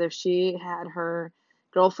incidental, as if she had her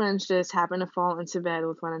girlfriends just happen to fall into bed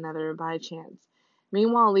with one another by chance.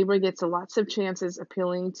 Meanwhile, Libra gets lots of chances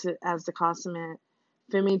appealing to as the consummate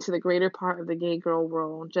femme to the greater part of the gay girl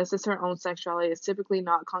world, just as her own sexuality is typically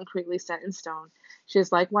not concretely set in stone. She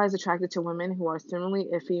is likewise attracted to women who are similarly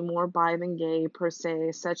iffy, more bi than gay per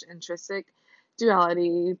se, such intrinsic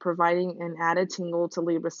duality providing an added tingle to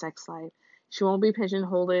Libra's sex life. She won't be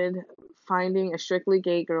pigeonholed, finding a strictly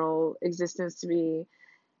gay girl existence to be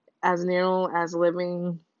as narrow as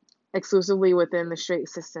living exclusively within the straight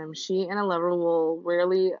system. She and a lover will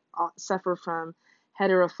rarely suffer from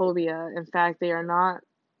heterophobia. In fact, they are not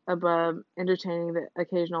above entertaining the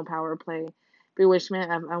occasional power play,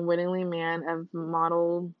 bewitchment of unwittingly man of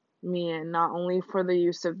model men, not only for the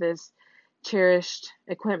use of this cherished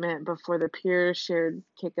equipment, but for the pure shared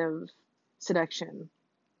kick of seduction.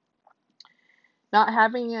 Not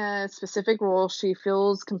having a specific role, she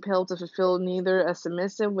feels compelled to fulfill neither a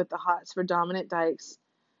submissive with the hots for dominant dykes,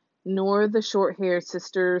 nor the short-haired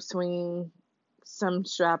sister swinging some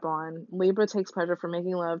strap-on. Libra takes pleasure from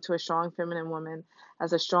making love to a strong feminine woman,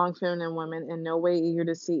 as a strong feminine woman in no way eager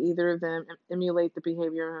to see either of them emulate the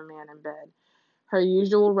behavior of a man in bed. Her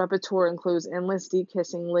usual repertoire includes endless deep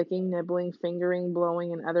kissing, licking, nibbling, fingering,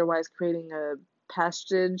 blowing, and otherwise creating a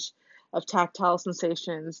passage of tactile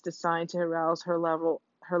sensations designed to arouse her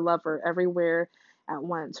lover everywhere at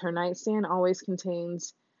once. Her nightstand always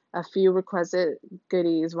contains a few requisite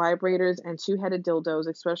goodies, vibrators, and two-headed dildos,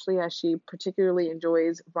 especially as she particularly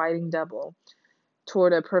enjoys riding double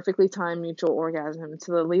toward a perfectly timed mutual orgasm.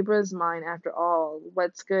 To the Libra's mind, after all,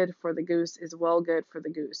 what's good for the goose is well good for the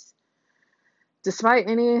goose. Despite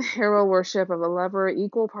any hero worship of a lover,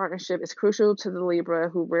 equal partnership is crucial to the Libra,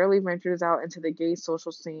 who rarely ventures out into the gay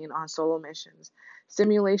social scene on solo missions.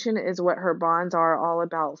 Stimulation is what her bonds are all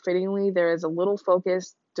about. Fittingly, there is a little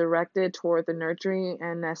focus directed toward the nurturing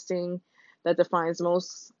and nesting that defines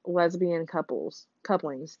most lesbian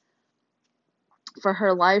couplings. For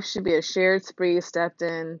her, life should be a shared spree stepped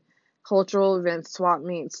in cultural events, swap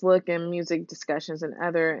meets, look and music discussions, and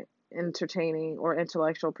other entertaining or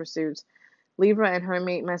intellectual pursuits. Libra and her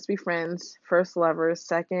mate must be friends, first lovers,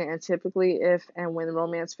 second, and typically if and when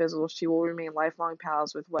romance fizzles, she will remain lifelong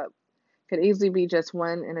pals with what could easily be just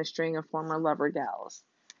one in a string of former lover gals.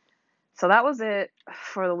 So that was it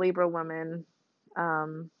for the Libra woman.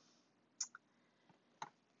 I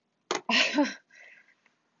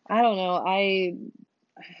don't know. It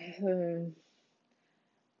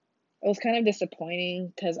was kind of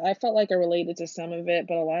disappointing because I felt like I related to some of it,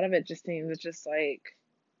 but a lot of it just seems just like,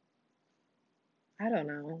 I don't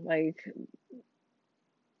know, like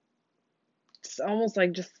it's almost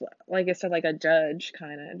like just like I said, like a judge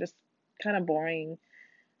just kind of boring.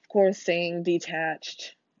 Of course, saying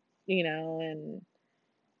detached, and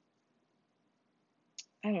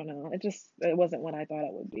I don't know. It wasn't what I thought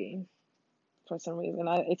it would be for some reason.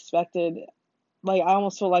 I expected, like, I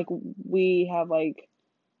almost feel like we have like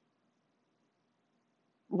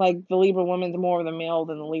the Libra woman's more the male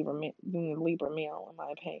than than the Libra male, in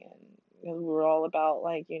my opinion. We're all about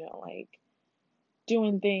like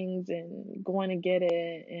doing things and going to get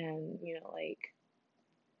it, and like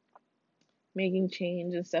making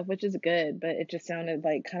change and stuff, which is good, but it just sounded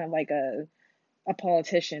like kind of like a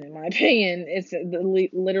politician, in my opinion.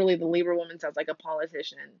 Literally the Libra woman sounds like a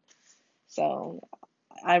politician. So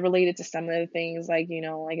I related to some of the things, like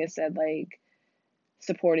like I said, like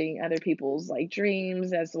supporting other people's like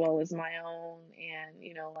dreams as well as my own, and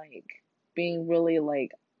like being really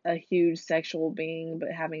like a huge sexual being but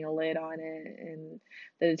having a lid on it, and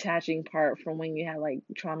the detaching part from when you had like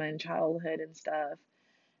trauma in childhood and stuff.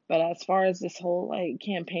 But as far as this whole like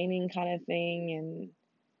campaigning kind of thing, and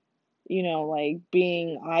like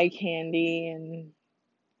being eye candy, and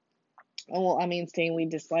well, I mean, saying we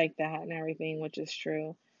dislike that and everything, which is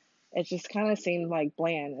true. It just kind of seemed like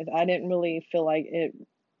bland. I didn't really feel like it,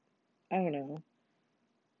 I don't know,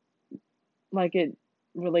 like it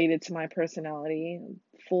related to my personality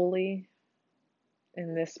fully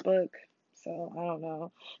in this book. So I don't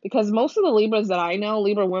know. Because most of the Libras that I know,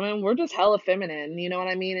 Libra women, we're just hella feminine, you know what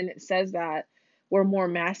I mean? And it says that we're more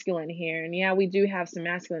masculine here. And yeah, we do have some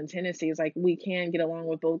masculine tendencies. Like we can get along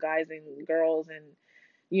with both guys and girls, and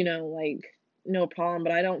like no problem.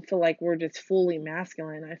 But I don't feel like we're just fully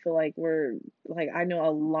masculine. I feel like we're like, I know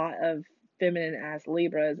a lot of feminine ass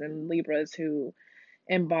Libras, and Libras who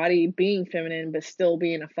embody being feminine but still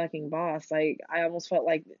being a fucking boss. Like I almost felt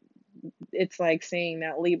like it's like saying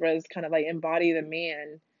that Libras kind of like embody the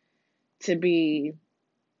man to be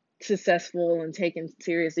successful and taken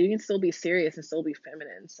seriously. You can still be serious and still be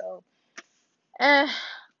feminine. So,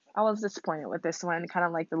 I was disappointed with this one. Kind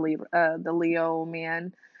of like the Leo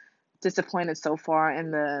man. Disappointed so far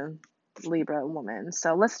in the Libra woman.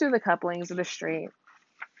 So let's do the couplings of the straight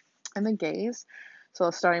and the gays. So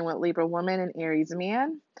starting with Libra woman and Aries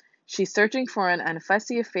man. She's searching for an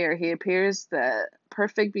unfussy affair. He appears the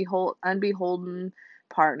perfect unbeholden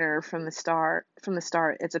partner from the start. From the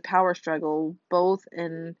start, it's a power struggle, both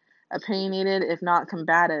in opinionated, if not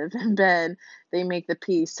combative. In bed, they make the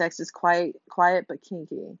peace. Sex is quiet but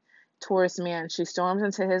kinky. Taurus man. She storms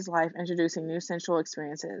into his life, introducing new sensual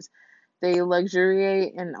experiences. They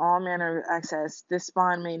luxuriate in all manner of excess. This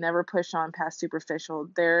bond may never push on past superficial.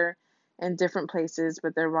 They're in different places,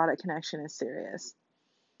 but their erotic connection is serious.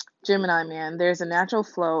 Gemini man, there's a natural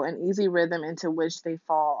flow and easy rhythm into which they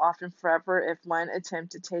fall, often forever if one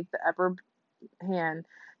attempt to take the upper hand.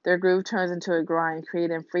 Their groove turns into a grind.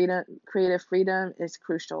 Creative freedom is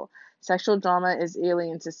crucial. Sexual drama is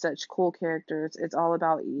alien to such cool characters. It's all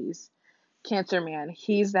about ease. Cancer man,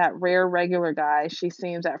 he's that rare regular guy. She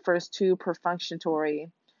seems at first too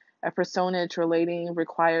perfunctory. A personage relating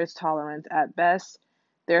requires tolerance. At best,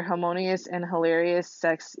 their harmonious and hilarious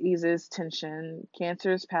sex eases tension.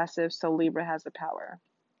 Cancer's passive, so Libra has the power.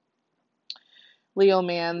 Leo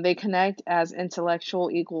man, they connect as intellectual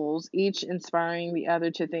equals, each inspiring the other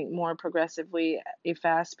to think more progressively, a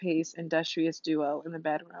fast-paced, industrious duo in the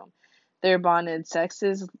bedroom. They're bonded. Sex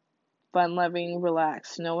is fun-loving,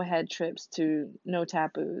 relaxed, no head trips to no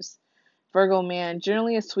taboos. Virgo man,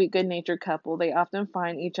 generally a sweet, good-natured couple. They often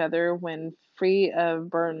find each other when free of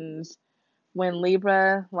burdens. When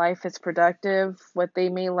Libra, life is productive. What they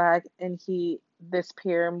may lack in heat, this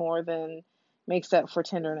pair more than makes up for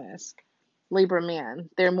tenderness. Libra man,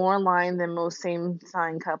 they're more aligned than most same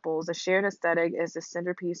sign couples. A shared aesthetic is the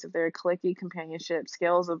centerpiece of their cliquey companionship.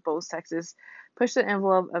 Scales of both sexes push the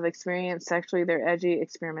envelope of experience. Sexually, they're edgy,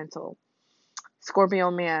 experimental.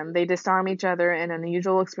 Scorpio man, they disarm each other in an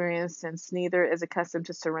unusual experience since neither is accustomed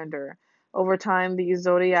to surrender. Over time, these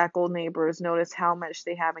zodiacal neighbors notice how much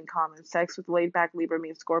they have in common. Sex with laid back Libra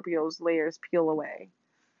means Scorpio's layers peel away.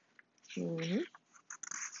 Mhm.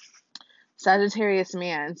 Sagittarius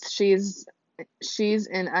man, she's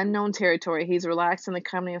in unknown territory. He's relaxed in the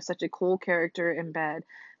company of such a cool character in bed.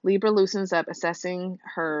 Libra loosens up, assessing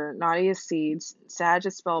her naughtiest seeds. Sag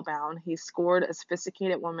is spellbound. He's scored a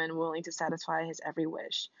sophisticated woman willing to satisfy his every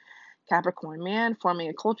wish. Capricorn man, forming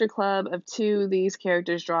a culture club of two, these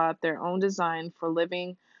characters draw up their own design for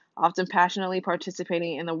living, often passionately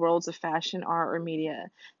participating in the worlds of fashion, art, or media.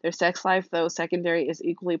 Their sex life, though secondary, is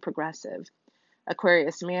equally progressive.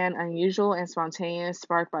 Aquarius man, unusual and spontaneous,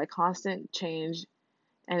 sparked by constant change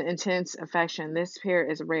and intense affection. This pair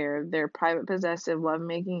is rare. Their private possessive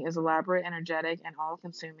lovemaking is elaborate, energetic, and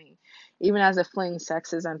all-consuming. Even as a fling,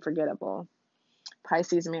 sex is unforgettable.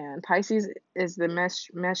 Pisces man. Pisces is the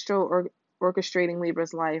maestro orchestrating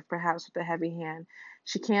Libra's life, perhaps with a heavy hand.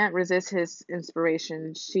 She can't resist his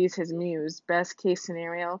inspiration. She's his muse. Best case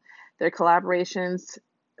scenario, their collaborations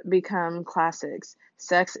become classics.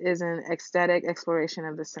 Sex is an ecstatic exploration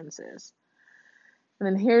of the senses. And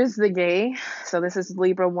then here's the gay. So this is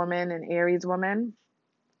Libra woman and Aries woman.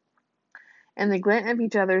 In the glint of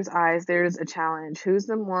each other's eyes, there's a challenge. Who's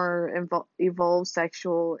the more evolved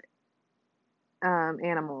sexual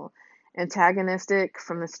animal? Antagonistic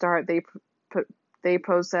from the start, they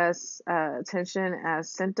process tension as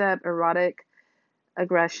sent up erotic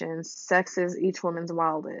aggression. Sex is each woman's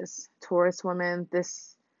wildest. Taurus woman,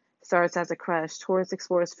 this starts as a crush. Taurus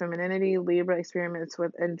explores femininity. Libra experiments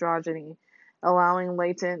with androgyny, allowing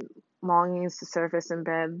latent longings to surface in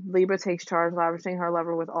bed. Libra takes charge, lavishing her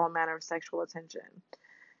lover with all manner of sexual attention.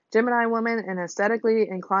 Gemini woman, an aesthetically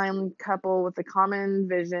inclined couple with a common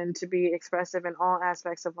vision to be expressive in all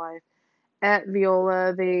aspects of life. At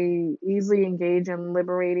Viola, they easily engage in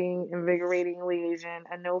liberating, invigorating liaison,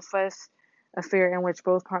 a no-fuss affair in which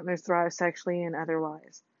both partners thrive sexually and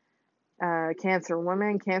otherwise. Cancer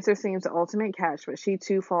woman. Cancer seems the ultimate catch, but she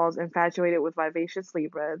too falls infatuated with vivacious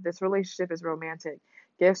Libra. This relationship is romantic.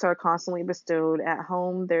 Gifts are constantly bestowed. At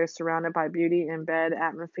home, they're surrounded by beauty. In bed,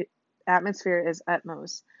 atmosphere is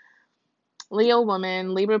utmost. Leo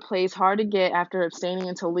woman. Libra plays hard to get after abstaining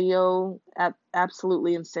until Leo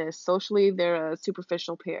absolutely insists. Socially, they're a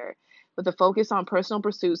superficial pair. With a focus on personal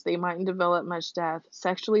pursuits, they mightn't develop much depth.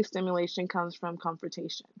 Sexually, stimulation comes from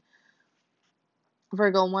confrontation.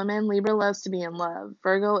 Virgo woman. Libra loves to be in love.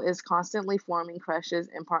 Virgo is constantly forming crushes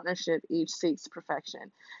in partnership. Each seeks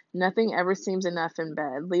perfection. Nothing ever seems enough in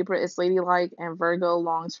bed. Libra is ladylike, and Virgo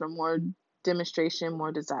longs for more demonstration,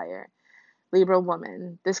 more desire. Libra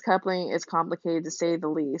woman. This coupling is complicated to say the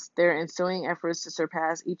least. Their ensuing efforts to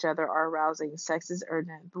surpass each other are arousing. Sex is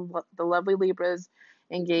urgent. The lovely Libras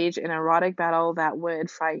engage in an erotic battle that would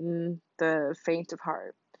frighten the faint of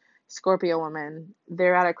heart. Scorpio woman.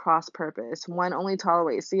 They're at a cross purpose. One only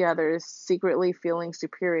tolerates the other, secretly feeling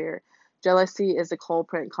superior. Jealousy is the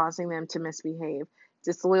culprit, causing them to misbehave.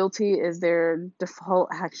 Disloyalty is their default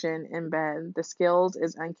action in bed. The skills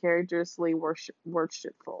is uncharacteristically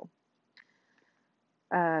worshipful.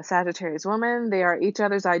 Sagittarius woman. They are each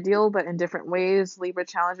other's ideal, but in different ways. Libra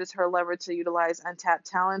challenges her lover to utilize untapped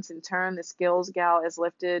talents. In turn, the skills gal is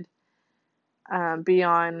lifted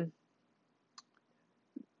beyond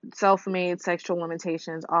self-made sexual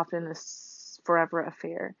limitations, often a forever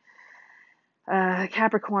affair.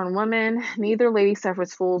 Capricorn woman. Neither lady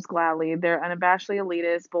suffers fools gladly. They're unabashedly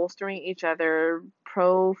elitist, bolstering each other.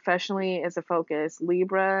 Professionally is a focus.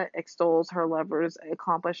 Libra extols her lover's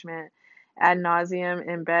accomplishment ad nauseum.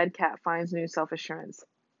 In bed, Cat finds new self-assurance.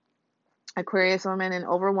 Aquarius woman, and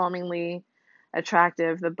overwhelmingly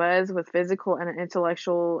attractive. The buzz with physical and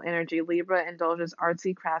intellectual energy. Libra indulges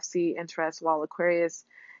artsy, craftsy interests, while Aquarius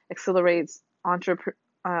accelerates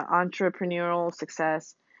entrepreneurial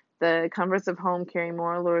success. The comforts of home carry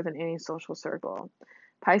more allure than any social circle.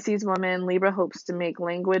 Pisces woman. Libra hopes to make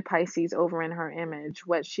languid Pisces over in her image.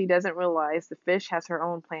 What she doesn't realize, the fish has her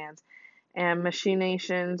own plans, and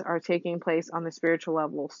machinations are taking place on the spiritual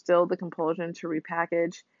level. Still, the compulsion to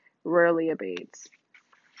repackage rarely abates.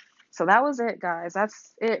 So that was it, guys.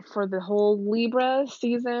 That's it for the whole Libra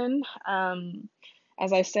season.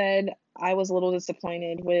 as I said, I was a little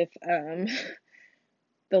disappointed with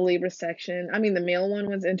the Libra section. I mean, the male one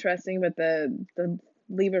was interesting, but the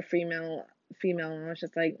Libra female one was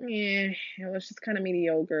just like, it was just kind of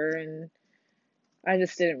mediocre, and I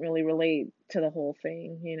just didn't really relate to the whole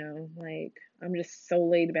thing, like I'm just so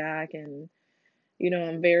laid back, and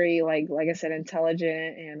I'm very, like I said,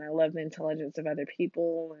 intelligent, and I love the intelligence of other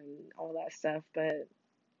people and all that stuff, but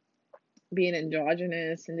being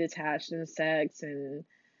androgynous and detached in sex and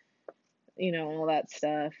all that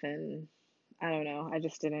stuff, and I don't know, I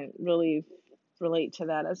just didn't really relate to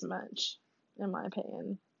that as much, in my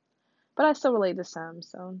opinion. But I still relate to some,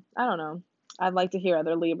 so I don't know. I'd like to hear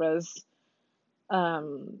other Libras.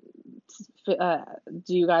 Um, do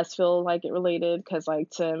you guys feel like it related? Because, like,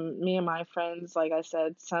 to me and my friends, like I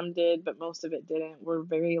said, some did, but most of it didn't. We're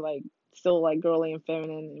very, like, still, like, girly and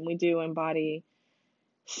feminine, and we do embody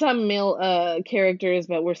some male characters,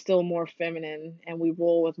 but we're still more feminine, and we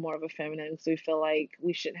roll with more of a feminine, so we feel like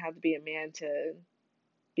we shouldn't have to be a man to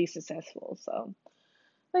be successful. So,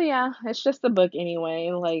 but yeah, it's just a book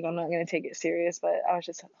anyway. Like, I'm not gonna take it serious, but I was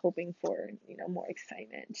just hoping for, more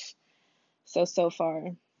excitement. So far.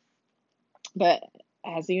 But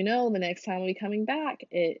as you know, the next time we coming back,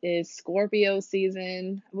 it is Scorpio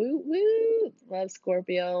season. Woo woo! Love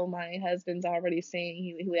Scorpio. My husband's already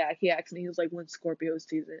saying, he asked me, he was like, "When's Scorpio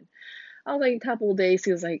season?" I was like, a couple of days.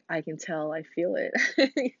 He was like, "I can tell, I feel it."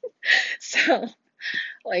 So,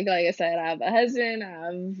 like I said, I have a husband, I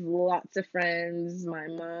have lots of friends. My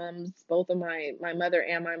mom's, both of my mother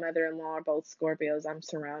and my mother-in-law are both Scorpios. I'm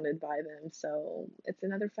surrounded by them, so it's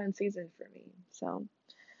another fun season for me. So,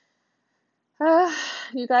 uh,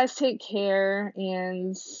 you guys take care,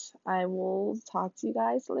 and I will talk to you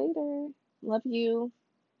guys later. Love you.